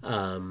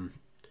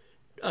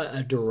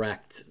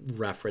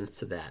reference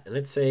to that. And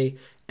I'd say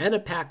Anna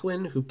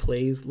Paquin, who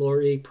plays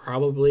Laurie,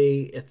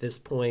 probably at this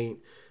point,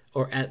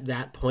 or at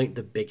that point,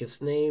 the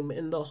biggest name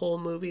in the whole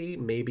movie,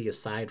 maybe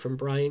aside from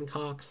Brian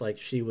Cox.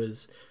 Like, she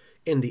was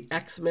in the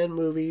X-Men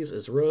movies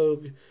as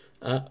Rogue.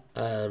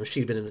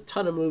 She'd been in a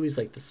ton of movies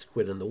like The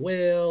Squid and the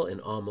Whale and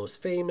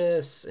Almost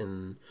Famous,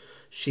 and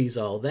She's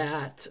All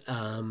That.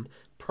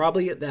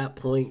 Probably at that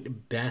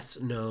point best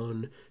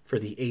known for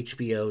the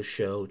HBO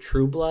show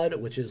True Blood,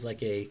 which is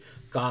like a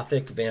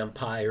gothic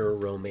vampire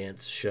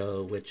romance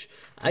show, which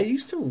I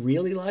used to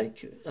really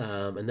like,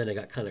 and then it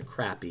got kind of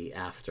crappy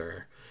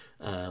after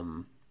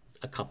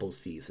a couple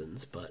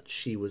seasons. But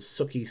she was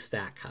Sookie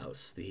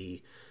Stackhouse,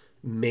 the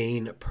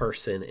main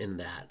person in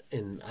that,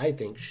 and I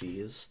think she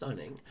is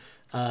stunning.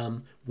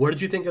 What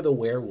did you think of the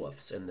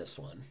werewolves in this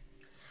one?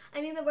 I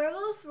mean, the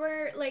werewolves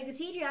were, like, the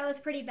CGI was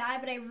pretty bad,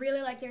 but I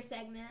really liked their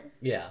segment.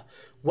 Yeah.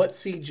 What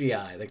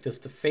CGI? Like,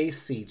 just the face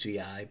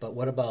CGI, but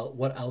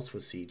what else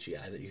was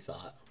CGI that you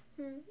thought?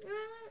 I don't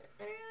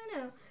really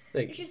know.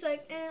 Like, it's just,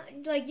 like,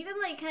 you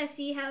can, like, kind of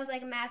see how it's,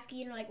 like,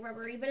 masky and, like,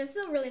 rubbery, but it's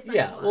still really fun to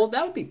watch. Well,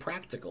 that would be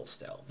practical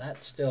still.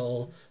 That's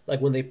still,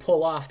 like, when they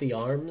pull off the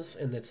arms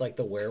and it's, like,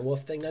 the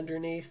werewolf thing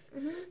underneath.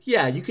 Mm-hmm.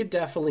 Yeah, you could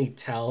definitely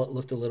tell it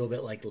looked a little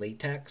bit like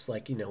latex.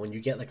 Like, when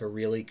you get, like, a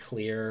really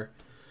clear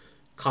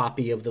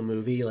copy of the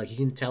movie, like, you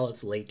can tell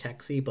it's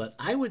latexy, but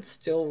I would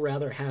still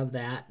rather have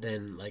that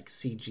than like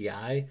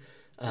CGI.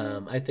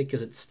 I think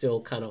because it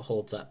still kind of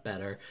holds up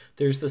better.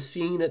 There's the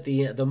scene at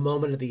the end, the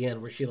moment at the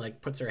end where she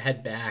like puts her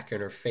head back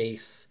and her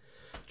face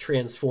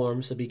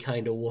transforms to be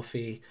kind of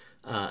woofy,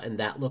 and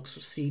that looks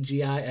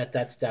CGI.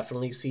 That's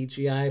definitely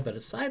CGI, but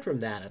aside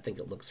from that, I think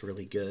it looks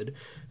really good.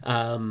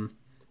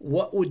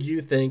 What would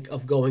you think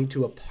of going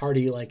to a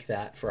party like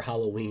that for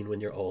Halloween when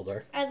you're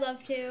older? I'd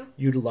love to.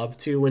 You'd love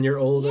to when you're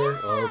older?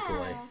 Yeah. Oh,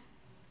 boy.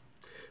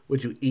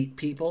 Would you eat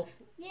people?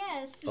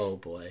 Yes. Oh,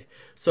 boy.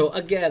 So,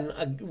 again,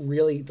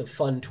 really the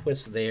fun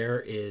twist there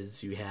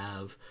is you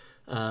have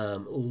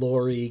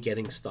Laurie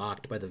getting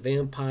stalked by the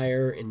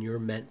vampire, and you're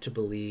meant to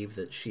believe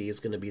that she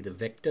is going to be the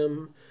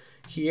victim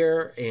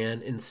here,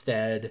 and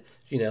instead,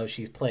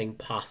 she's playing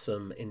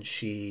possum, and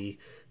she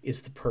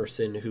is the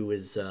person who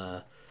is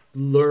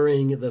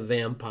luring the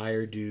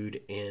vampire dude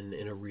in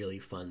a really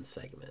fun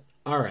segment.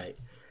 All right.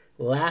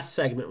 Last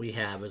segment we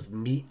have is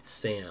Meet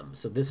Sam.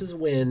 So this is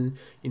when,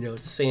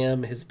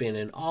 Sam has been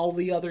in all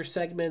the other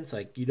segments.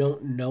 Like, you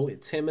don't know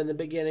it's him in the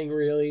beginning,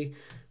 really,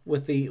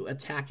 with the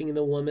attacking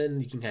the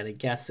woman. You can kind of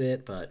guess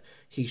it, but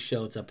he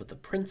shows up at the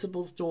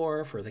principal's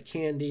door for the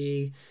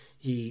candy.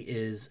 He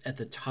is at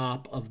the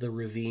top of the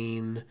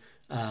ravine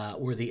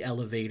where the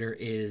elevator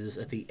is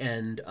at the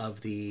end of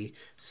the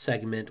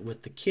segment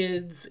with the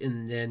kids,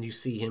 and then you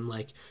see him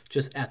like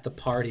just at the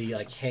party,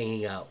 like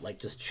hanging out, like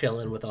just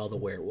chilling with all the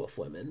werewolf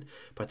women.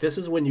 But this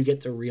is when you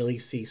get to really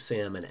see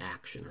Sam in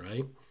action,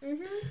 right?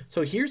 Mm-hmm.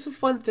 So here's a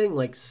fun thing,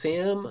 like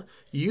Sam,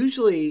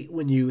 usually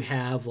when you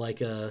have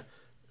like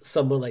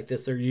someone like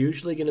this, they're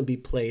usually going to be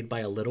played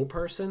by a little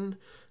person,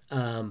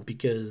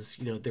 because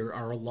there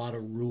are a lot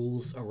of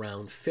rules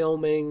around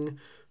filming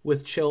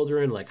with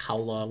children, like how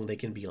long they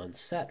can be on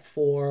set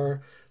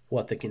for,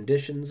 what the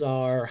conditions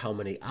are, how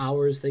many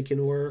hours they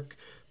can work.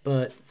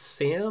 But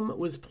Sam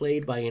was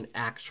played by an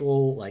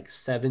actual like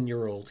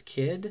 7-year-old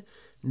kid,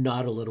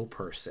 not a little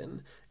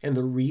person. And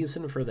the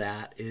reason for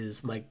that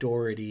is Mike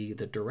Dougherty,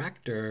 the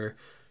director,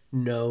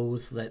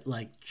 knows that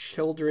like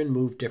children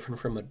move different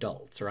from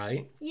adults,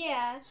 right?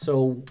 Yeah.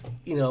 So,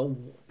 he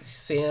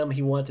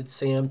wanted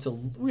Sam to,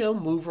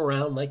 move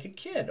around like a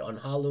kid on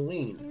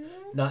Halloween,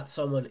 not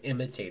someone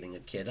imitating a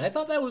kid. I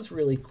thought that was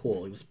really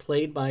cool. He was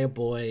played by a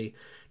boy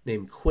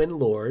named Quinn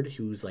Lord,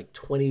 who's like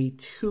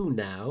 22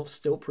 now,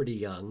 still pretty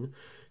young,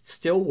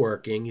 still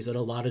working. He's done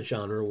a lot of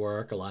genre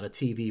work, a lot of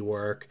TV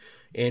work.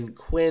 And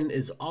Quinn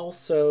he's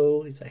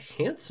a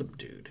handsome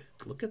dude.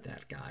 Look at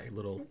that guy.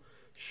 Little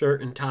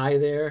shirt and tie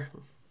there.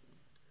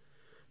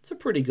 It's a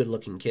pretty good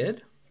looking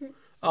kid.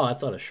 Oh,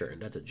 that's not a shirt.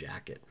 That's a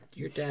jacket.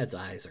 Your dad's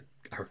eyes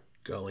are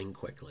going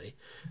quickly.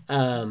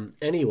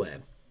 Anyway,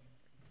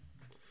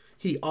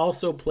 he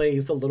also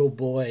plays the little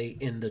boy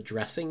in the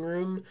dressing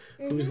room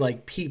who's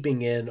like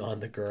peeping in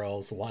on the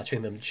girls,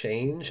 watching them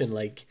change and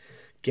like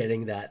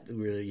getting that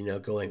really,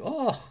 going,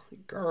 oh,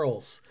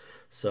 girls.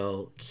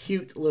 So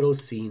cute little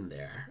scene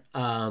there.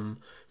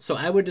 So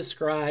I would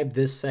describe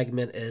this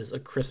segment as A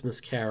Christmas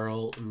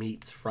Carol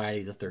meets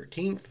Friday the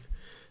 13th.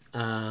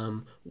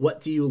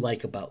 What do you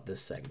like about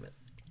this segment?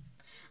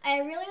 I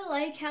really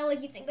like how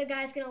you think the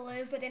guy's gonna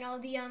live, but then all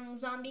the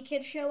zombie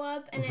kids show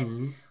up, and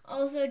it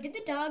also, did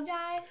the dog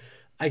die?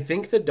 I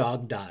think the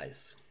dog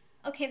dies.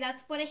 Okay, that's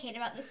what I hate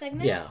about this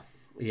segment. Yeah.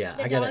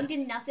 The dog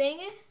did nothing.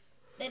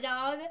 The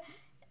dog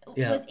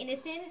was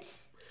innocent.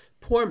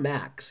 Poor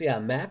Max. Yeah,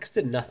 Max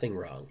did nothing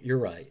wrong. You're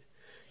right.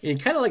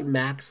 And kind of like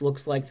Max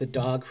looks like the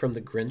dog from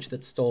The Grinch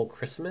That Stole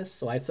Christmas.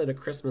 So I said A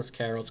Christmas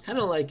Carol. It's kind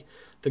of like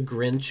The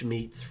Grinch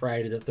meets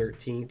Friday the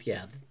 13th.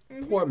 Yeah,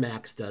 poor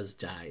Max does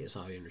die, is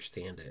how I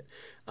understand it.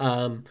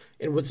 And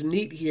what's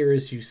neat here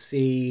is you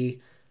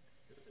see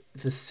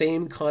the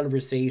same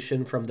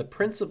conversation from the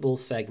principal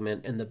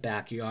segment in the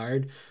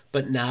backyard,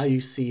 but now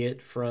you see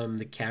it from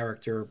the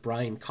character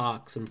Brian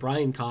Cox. And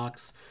Brian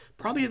Cox,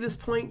 probably at this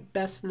point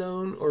best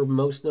known or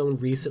most known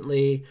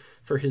recently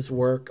for his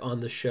work on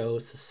the show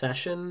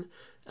Succession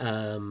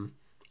on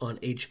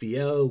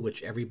HBO,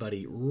 which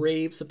everybody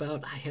raves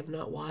about. I have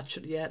not watched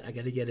it yet. I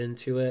got to get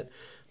into it.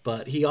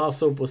 But he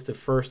also was the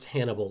first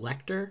Hannibal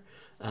Lecter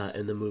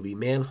in the movie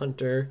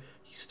Manhunter.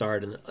 He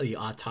starred in the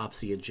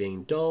Autopsy of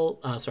Jane Doe.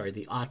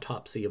 The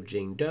Autopsy of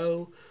Jane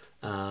Doe.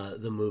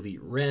 The movie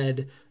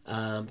Red.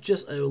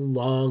 Just a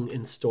long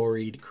and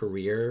storied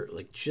career.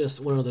 Like just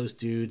one of those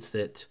dudes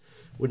that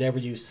whenever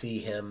you see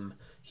him,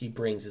 he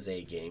brings his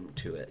A game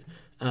to it.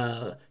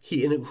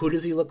 Who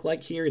does he look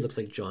like here? He looks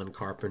like John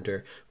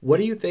Carpenter. What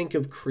do you think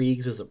of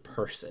Kriegs as a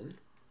person?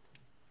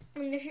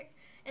 In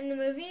the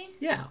movie?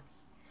 Yeah.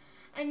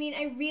 I mean,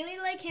 I really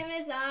like him and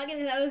his dog,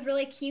 and that was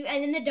really cute.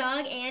 And then the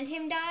dog and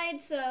him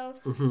died, so...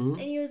 And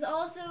he was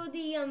also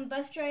the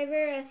bus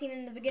driver, as seen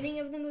in the beginning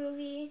of the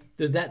movie.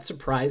 Does that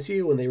surprise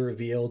you when they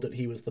revealed that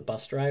he was the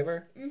bus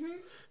driver?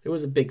 It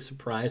was a big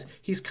surprise.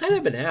 He's kind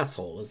of an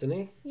asshole, isn't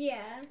he?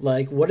 Yeah.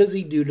 Like, what does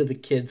he do to the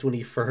kids when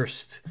the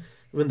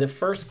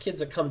first kids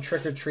that come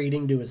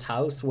trick-or-treating to his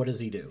house, what does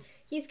he do?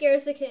 He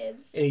scares the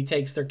kids. And he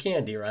takes their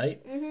candy, right?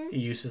 He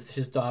uses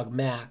his dog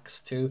Max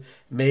to...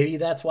 Maybe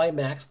that's why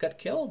Max got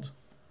killed.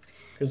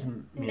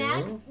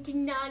 Max did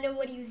not know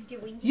what he was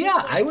doing.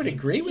 Yeah, I would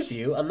agree with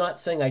you. I'm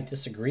not saying I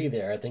disagree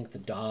there. I think the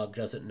dog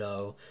doesn't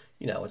know.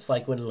 It's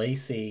like when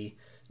Lacey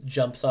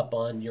jumps up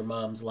on your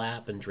mom's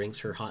lap and drinks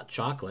her hot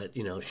chocolate.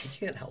 She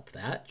can't help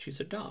that. She's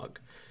a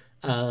dog.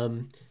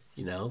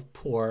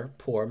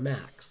 Poor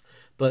Max.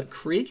 But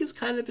Krieg is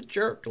kind of a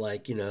jerk.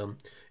 And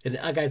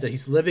like I said,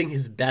 he's living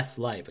his best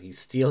life. He's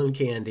stealing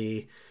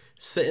candy,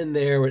 sitting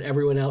there when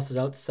everyone else is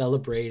out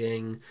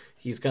celebrating.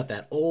 He's got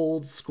that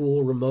old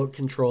school remote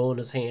control in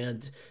his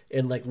hand.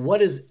 And like,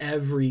 what is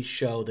every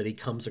show that he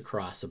comes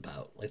across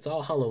about? Like, it's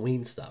all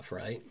Halloween stuff,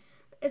 right?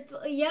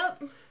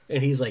 Yep.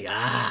 And he's like,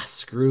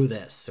 screw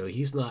this. So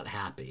he's not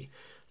happy.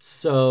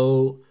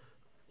 So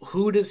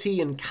who does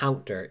he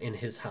encounter in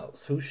his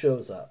house? Who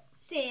shows up?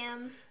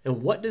 Sam.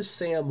 And what does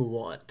Sam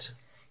want?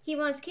 He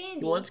wants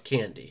candy. He wants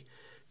candy.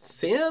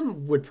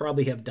 Sam would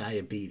probably have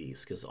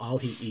diabetes because all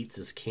he eats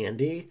is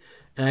candy.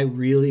 And I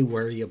really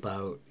worry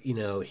about,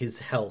 his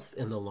health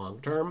in the long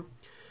term.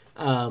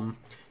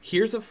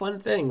 Here's a fun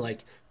thing.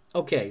 Like,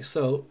 okay,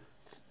 so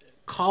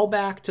call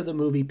back to the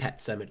movie Pet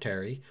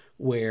Sematary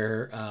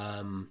where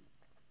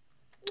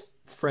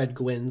Fred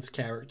Gwynne's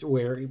character,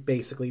 where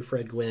basically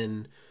Fred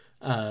Gwynne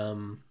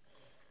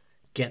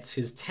gets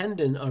his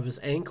tendon of his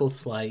ankle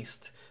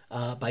sliced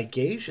by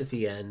Gage at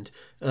the end.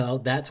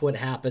 That's what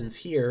happens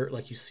here.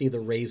 Like you see the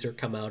razor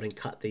come out and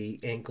cut the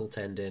ankle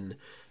tendon.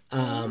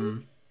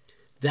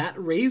 That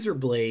razor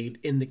blade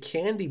in the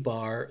candy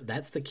bar,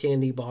 that's the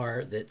candy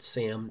bar that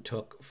Sam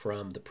took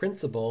from the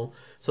principal.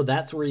 So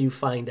that's where you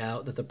find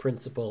out that the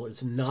principal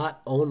is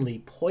not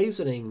only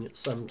poisoning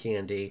some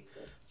candy,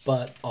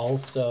 but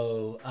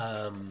also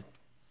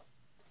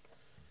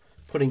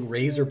putting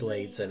razor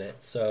blades in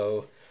it.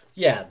 So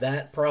yeah,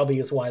 that probably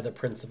is why the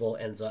principal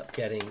ends up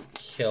getting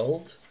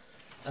killed,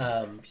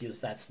 because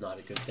that's not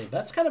a good thing. But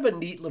that's kind of a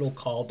neat little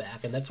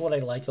callback, and that's what I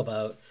like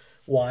about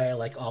why I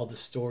like all the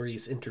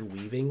stories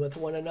interweaving with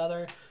one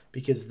another,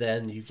 because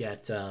then you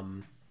get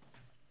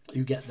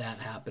that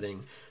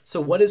happening.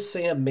 So what is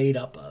Sam made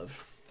up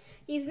of?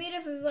 He's made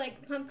up of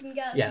like pumpkin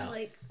guts and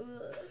like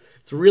ugh.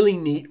 It's really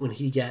neat when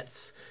he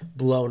gets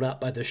blown up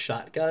by the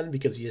shotgun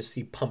because you just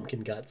see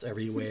pumpkin guts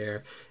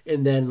everywhere.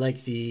 And then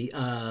like the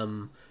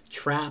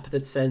trap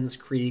that sends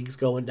Kriegs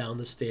going down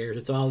the stairs.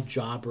 It's all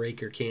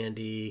jawbreaker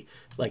candy,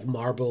 like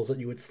marbles that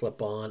you would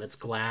slip on. It's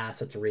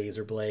glass, it's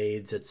razor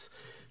blades, it's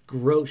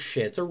gross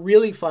shit. It's a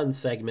really fun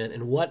segment.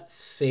 And what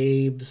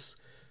saves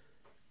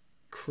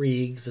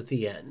Kriegs at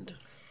the end?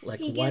 Like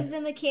he gives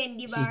him a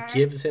candy bar. He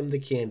gives him the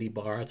candy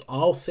bar. That's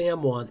all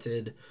Sam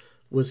wanted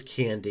was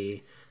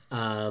candy.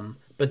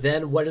 But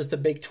then what is the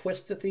big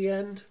twist at the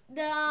end?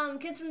 The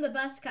kids from the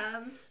bus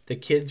come. The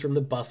kids from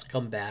the bus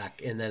come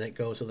back, and then it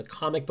goes to the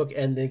comic book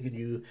ending, and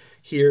you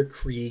hear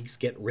Kriegs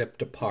get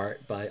ripped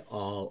apart by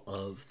all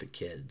of the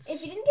kids.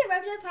 If he didn't get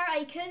ripped apart,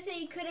 I could say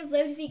he could have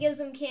lived if he gives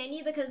them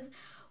candy, because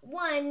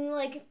one,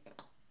 like,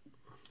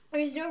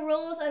 there's no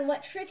rules on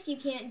what tricks you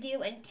can't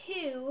do, and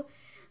two,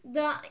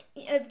 the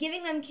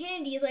giving them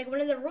candy is like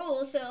one of the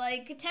rules. So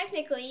like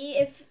technically,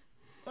 if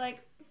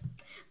like,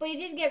 but he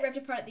did get ripped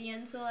apart at the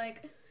end. So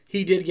like.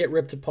 He did get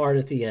ripped apart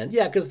at the end.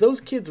 Yeah, because those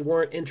kids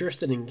weren't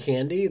interested in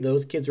candy.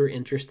 Those kids were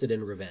interested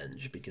in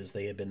revenge because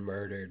they had been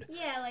murdered.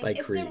 Yeah, like by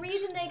if Kriegs. the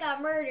reason they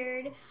got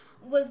murdered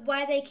was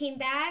why they came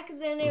back,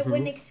 then it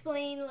wouldn't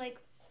explain like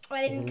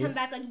why they didn't come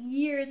back like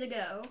years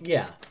ago.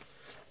 Yeah.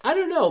 I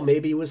don't know.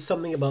 Maybe it was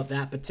something about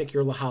that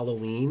particular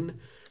Halloween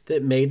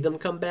that made them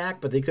come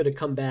back, but they could have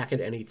come back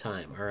at any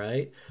time, all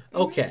right?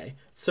 Okay.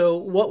 So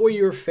what were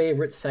your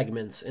favorite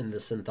segments in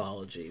this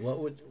anthology?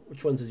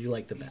 Which ones did you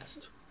like the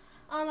best?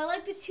 I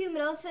like the two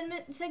middle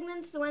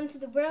segments, the ones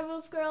with the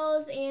werewolf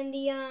girls and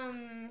the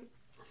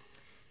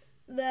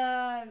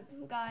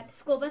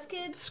school bus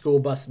kids. School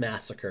bus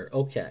massacre.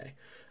 Okay.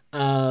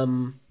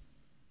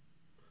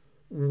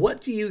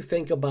 What do you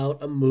think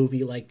about a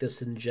movie like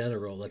this in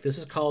general? Like, this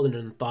is called an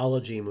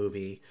anthology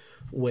movie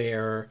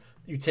where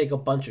you take a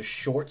bunch of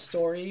short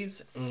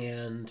stories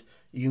and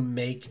you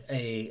make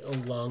a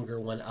longer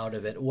one out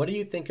of it. What do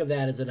you think of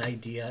that as an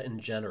idea in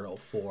general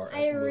for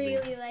a movie?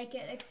 Really like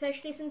it,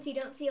 especially since you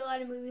don't see a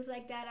lot of movies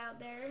like that out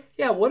there.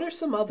 Yeah, what are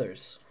some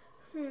others?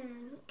 I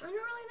don't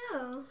really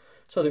know.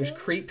 So there's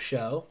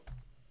Creepshow.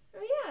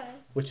 Oh, yeah.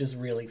 Which is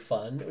really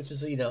fun, which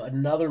is,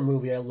 another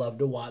movie I love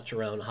to watch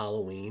around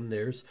Halloween.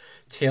 There's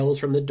Tales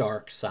from the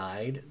Dark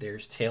Side.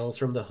 There's Tales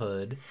from the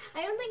Hood.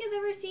 I don't think I've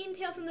ever seen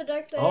Tales from the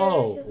Dark Side.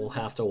 Oh, we'll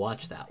have to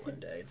watch that one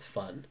day. It's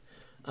fun.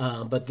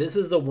 But this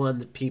is the one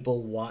that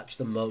people watch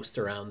the most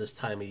around this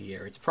time of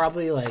year. It's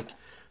probably like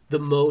the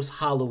most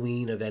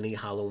Halloween of any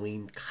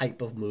Halloween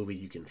type of movie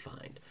you can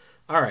find.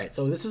 All right,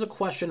 so this is a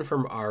question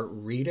from our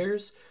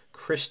readers,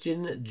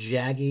 Christian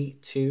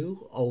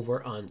Jaggy2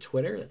 over on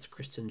Twitter. That's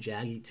Christian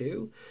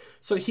Jaggy2.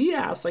 So he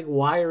asks, like,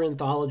 why are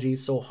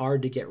anthologies so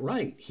hard to get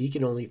right? He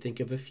can only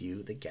think of a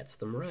few that gets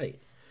them right.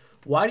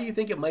 Why do you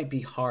think it might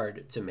be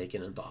hard to make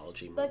an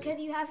anthology movie? Because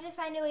you have to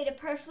find a way to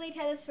perfectly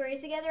tie the stories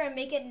together and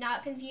make it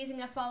not confusing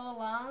to follow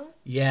along.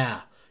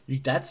 Yeah.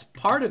 That's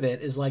part of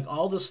it, is like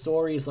all the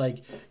stories,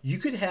 like you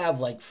could have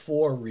like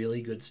 4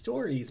 really good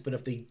stories, but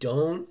if they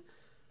don't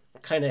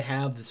kind of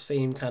have the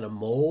same kind of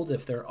mold,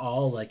 if they're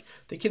all like,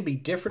 they can be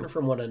different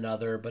from one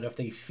another, but if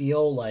they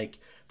feel like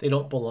they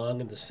don't belong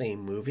in the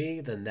same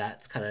movie, then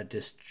that's kind of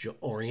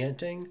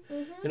disorienting.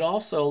 And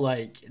also,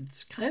 like,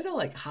 it's kind of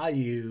like how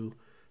you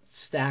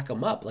stack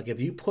them up. Like, if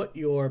you put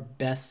your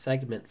best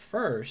segment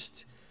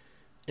first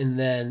and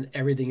then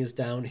everything is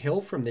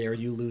downhill from there,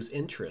 you lose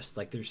interest.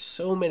 Like, there's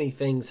so many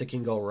things that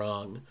can go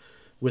wrong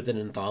with an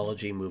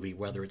anthology movie,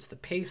 whether it's the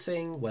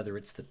pacing, whether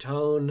it's the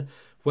tone,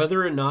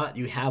 whether or not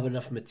you have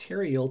enough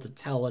material to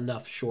tell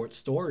enough short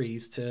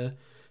stories to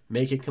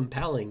make it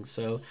compelling.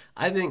 So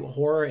I think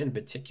horror in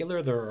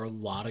particular, there are a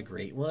lot of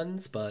great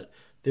ones, but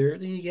there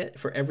you get,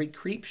 for every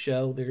creep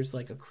show, there's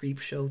like a Creep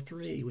Show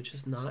 3, which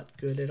is not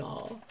good at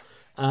all.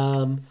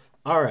 All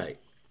right.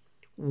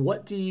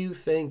 What do you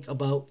think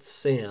about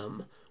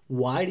Sam?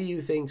 Why do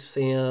you think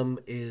Sam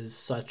is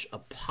such a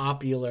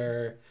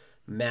popular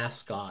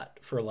mascot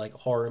for like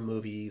horror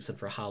movies and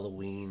for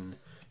Halloween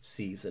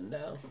season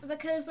now?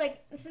 Because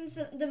like, since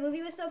the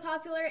movie was so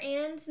popular,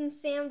 and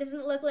since Sam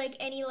doesn't look like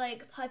any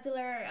like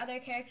popular other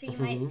character you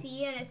might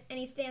see, and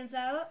he stands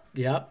out.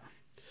 Yep.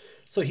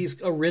 So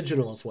he's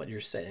original is what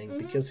you're saying,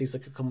 because he's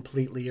like a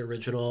completely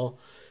original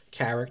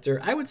character.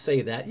 I would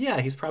say that,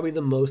 yeah, he's probably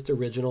the most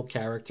original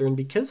character, and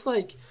because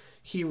like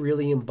he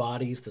really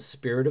embodies the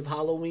spirit of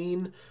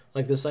Halloween,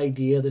 like this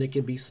idea that it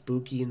can be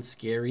spooky and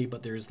scary,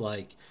 but there's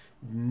like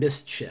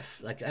mischief.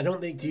 Like, I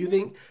don't think, do you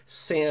think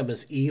Sam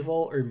is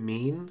evil or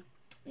mean?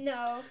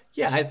 No.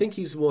 Yeah, I think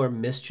he's more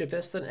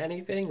mischievous than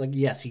anything. Like,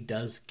 yes, he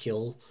does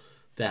kill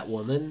that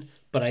woman,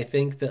 but I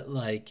think that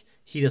like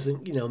he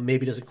doesn't,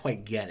 maybe doesn't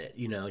quite get it.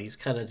 He's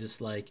kind of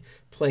just like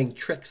playing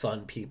tricks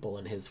on people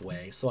in his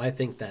way. So I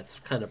think that's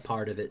kind of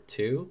part of it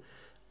too.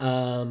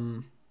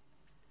 All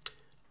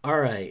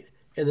right.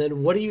 And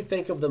then what do you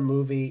think of the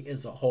movie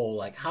as a whole?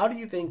 Like, how do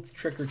you think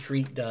Trick or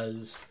Treat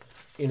does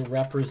in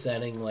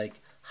representing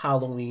like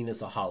Halloween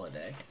as a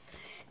holiday?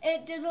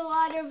 It does a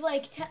lot of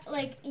like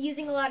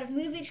using a lot of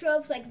movie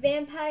tropes, like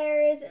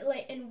vampires,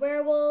 like, and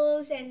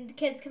werewolves, and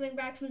kids coming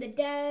back from the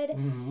dead.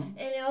 And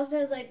it also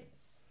has like,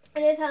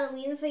 it is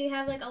Halloween, so you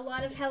have like a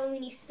lot of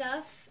Halloween-y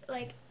stuff.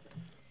 Like,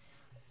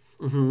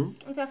 and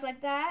stuff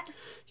like that.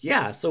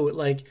 Yeah, so it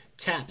like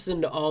taps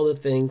into all the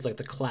things like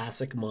the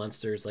classic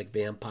monsters like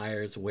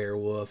vampires,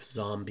 werewolves,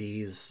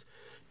 zombies,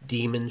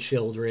 demon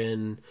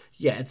children.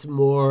 Yeah, it's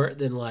more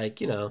than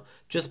like,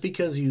 just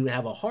because you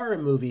have a horror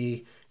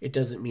movie, it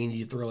doesn't mean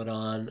you throw it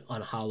on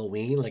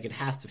Halloween. Like it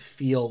has to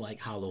feel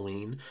like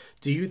Halloween.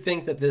 Do you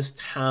think that this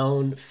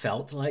town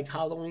felt like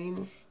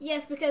Halloween?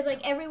 Yes, because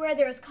like everywhere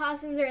there was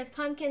costumes, there was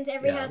pumpkins,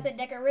 every house had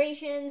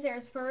decorations, there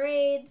was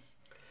parades.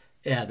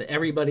 Yeah,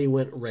 everybody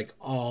went like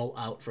all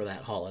out for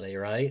that holiday,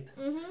 right?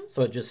 Mm-hmm.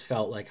 So it just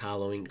felt like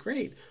Halloween.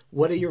 Great.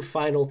 What are your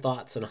final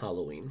thoughts on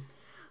Halloween?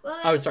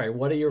 Well, sorry.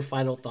 What are your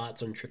final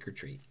thoughts on Trick or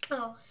Treat?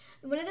 Oh,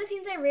 one of the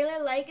scenes I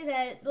really like is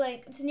at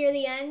like it's near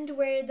the end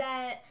where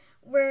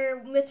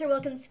Mr.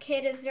 Wilkins'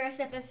 kid is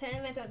dressed up as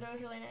him. I thought that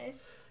was really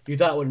nice. You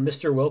thought when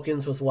Mr.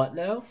 Wilkins was what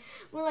now?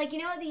 Well, like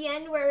at the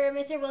end where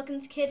Mr.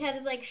 Wilkins' kid has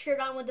his like shirt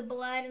on with the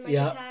blood and like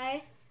a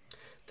tie.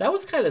 That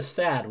was kind of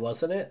sad,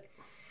 wasn't it?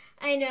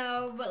 I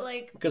know, but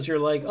like... Because you're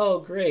like, oh,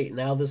 great,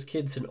 now this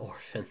kid's an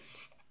orphan.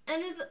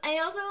 And I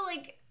also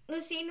like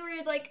the scene where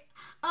it's like,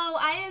 oh,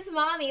 I am his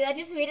mommy. That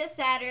just made it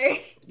sadder.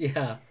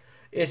 Yeah,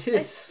 it is.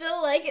 I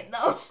still like it,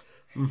 though.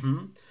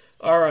 Mm-hmm.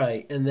 All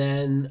right, and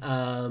then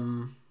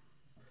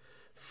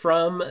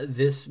from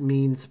This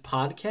Means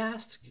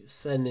Podcast,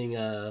 sending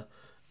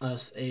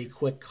us a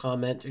quick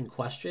comment and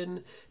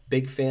question.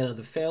 Big fan of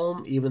the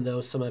film, even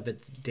though some of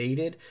it's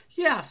dated.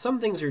 Yeah, some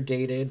things are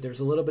dated. There's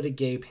a little bit of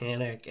gay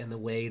panic and the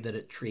way that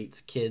it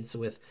treats kids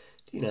with,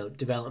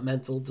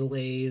 developmental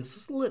delays.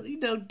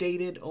 It's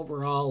dated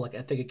overall. Like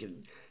I think it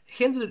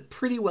handled it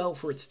pretty well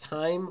for its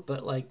time,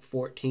 but like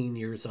 14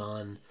 years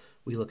on,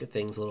 we look at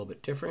things a little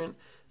bit different.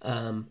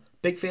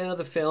 Big fan of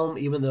the film,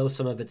 even though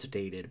some of it's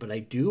dated. But I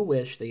do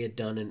wish they had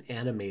done an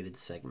animated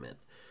segment.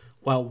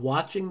 While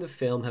watching the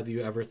film, have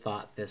you ever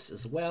thought this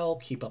as well?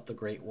 Keep up the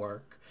great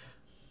work.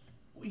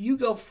 You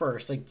go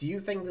first. Like, do you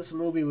think this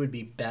movie would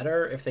be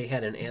better if they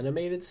had an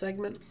animated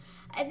segment?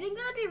 I think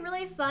that would be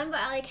really fun,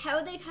 but like, how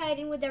would they tie it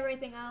in with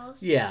everything else?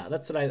 Yeah,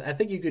 that's what I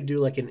think you could do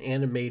like an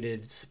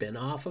animated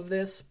spin-off of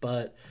this,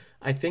 but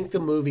I think the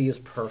movie is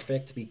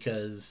perfect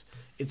because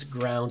it's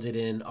grounded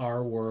in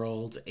our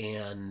world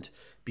and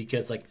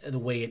because like the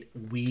way it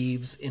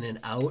weaves in and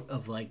out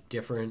of like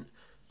different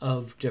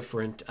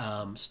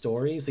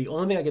stories. The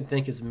only thing I could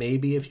think is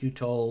maybe if you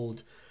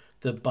told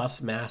the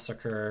bus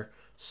massacre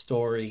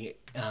story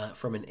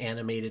from an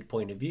animated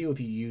point of view, if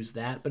you use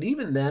that. But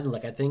even then,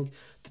 like I think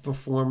the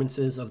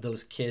performances of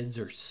those kids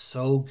are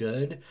so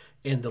good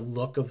and the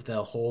look of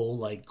the whole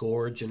like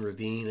gorge and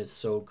ravine is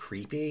so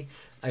creepy.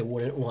 I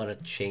wouldn't want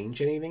to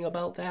change anything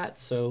about that.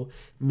 So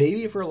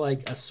maybe for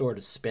like a sort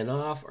of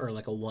spin-off or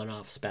like a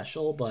one-off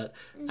special, but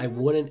I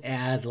wouldn't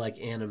add like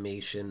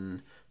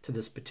animation to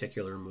this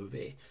particular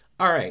movie.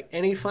 All right,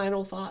 any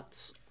final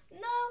thoughts?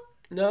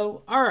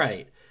 No? All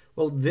right.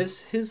 Well,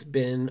 this has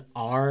been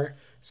our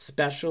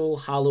special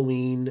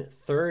Halloween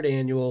 3rd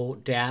annual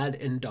dad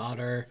and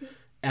daughter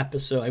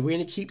episode. Are we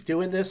going to keep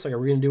doing this? Like, are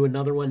we going to do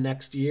another one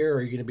next year? Or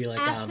are you going to be like,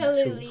 I'm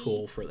too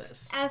cool for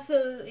this?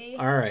 Absolutely.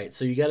 All right.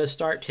 So you got to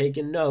start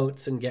taking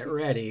notes and get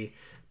ready.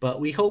 But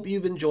we hope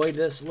you've enjoyed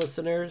this,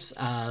 listeners.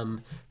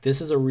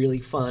 This is a really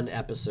fun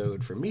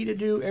episode for me to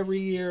do every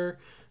year.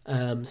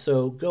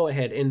 So go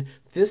ahead. And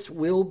this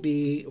will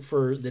be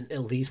for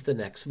at least the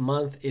next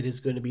month. It is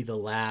going to be the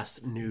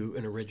last new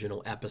and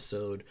original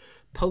episode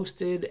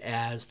posted,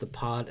 as the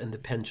Pod and the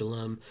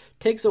Pendulum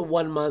takes a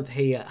 1 month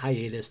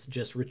hiatus to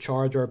just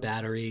recharge our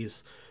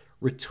batteries,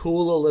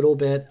 retool a little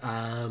bit.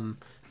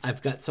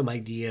 I've got some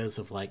ideas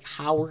of like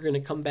how we're going to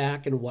come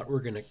back and what we're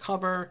going to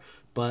cover,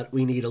 but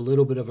we need a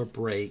little bit of a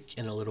break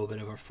and a little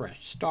bit of a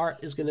fresh start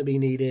is going to be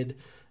needed.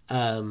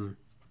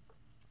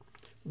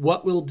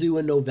 What we'll do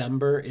in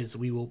November is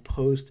we will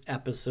post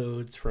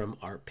episodes from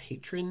our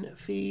patron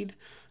feed.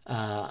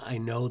 I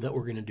know that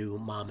we're going to do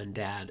Mom and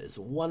Dad as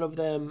one of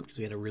them because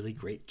we had a really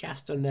great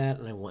guest on that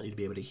and I want you to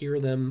be able to hear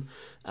them.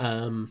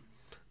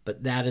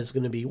 But that is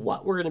going to be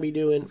what we're going to be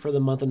doing for the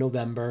month of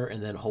November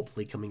and then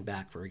hopefully coming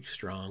back very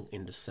strong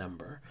in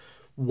December.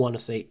 Want to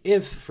say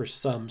if for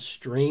some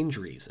strange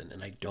reason,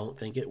 and I don't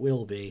think it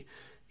will be,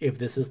 if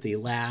this is the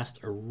last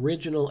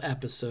original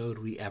episode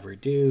we ever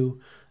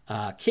do,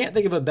 can't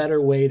think of a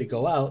better way to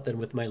go out than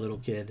with my little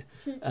kid,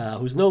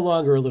 who's no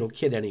longer a little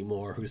kid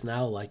anymore, who's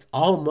now like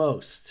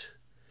almost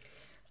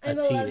a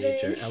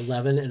teenager,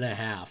 11 and a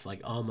half,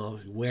 like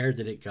almost. Where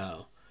did it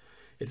go?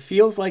 It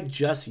feels like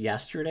just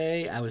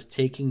yesterday I was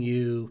taking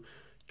you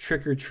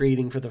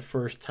trick-or-treating for the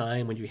first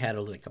time when you had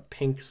a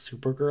pink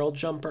Supergirl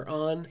jumper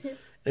on.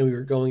 And we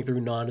were going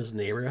through Nana's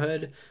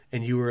neighborhood,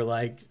 and you were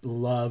like,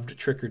 loved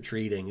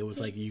trick-or-treating. It was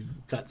like you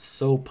got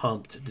so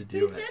pumped to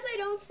do it. Who says I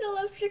don't still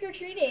love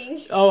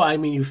trick-or-treating? Oh, I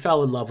mean, you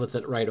fell in love with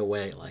it right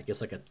away. Like, it's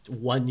like a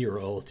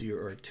 1-year-old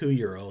or a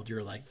 2-year-old.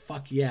 You're like,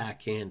 fuck yeah,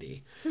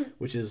 candy,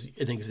 which is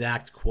an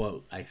exact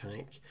quote, I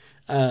think.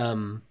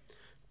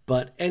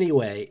 But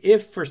anyway,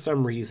 if for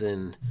some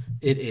reason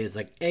it is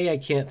like, I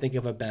can't think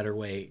of a better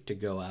way to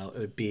go out. It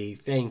would be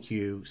thank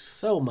you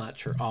so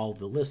much for all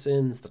the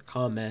listens, the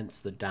comments,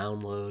 the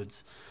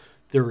downloads,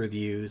 the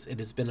reviews. It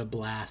has been a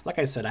blast. Like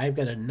I said, I've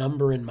got a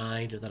number in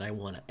mind that I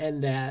want to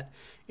end at,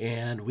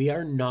 and we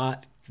are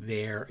not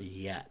there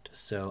yet.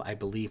 So I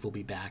believe we'll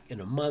be back in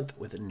a month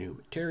with a new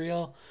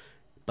material.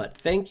 But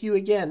thank you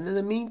again. In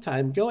the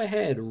meantime, go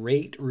ahead,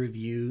 rate,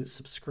 review,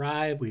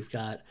 subscribe. We've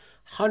got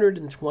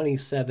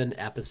 127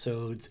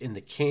 episodes in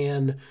the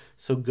can,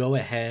 so go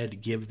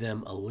ahead, give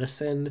them a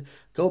listen.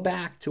 Go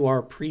back to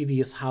our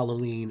previous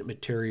Halloween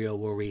material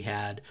where we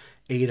had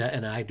Ada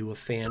and I do a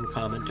fan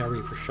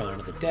commentary for Shaun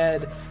of the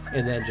Dead,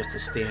 and then just a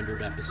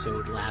standard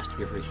episode last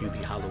year for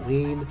Hubie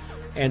Halloween,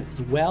 and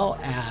as well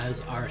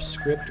as our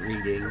script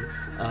reading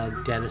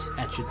of Dennis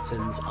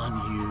Etchison's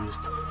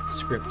unused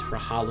script for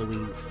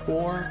Halloween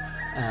 4,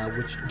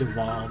 which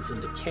devolves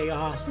into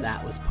chaos.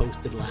 That was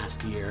posted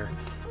last year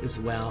as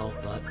well.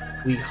 But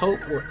we hope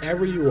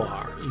wherever you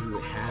are, you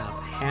have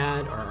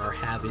had or are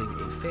having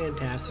a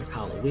fantastic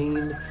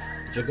Halloween,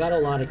 that you got a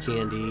lot of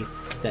candy,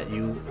 that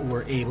you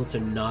were able to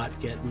not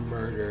get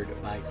murdered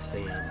by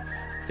Sam.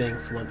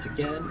 Thanks once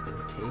again,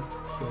 and take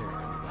care,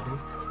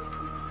 everybody.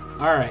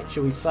 All right,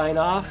 should we sign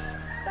off?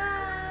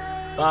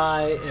 Bye.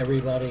 Bye,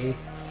 everybody.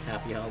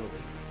 Happy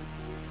Halloween.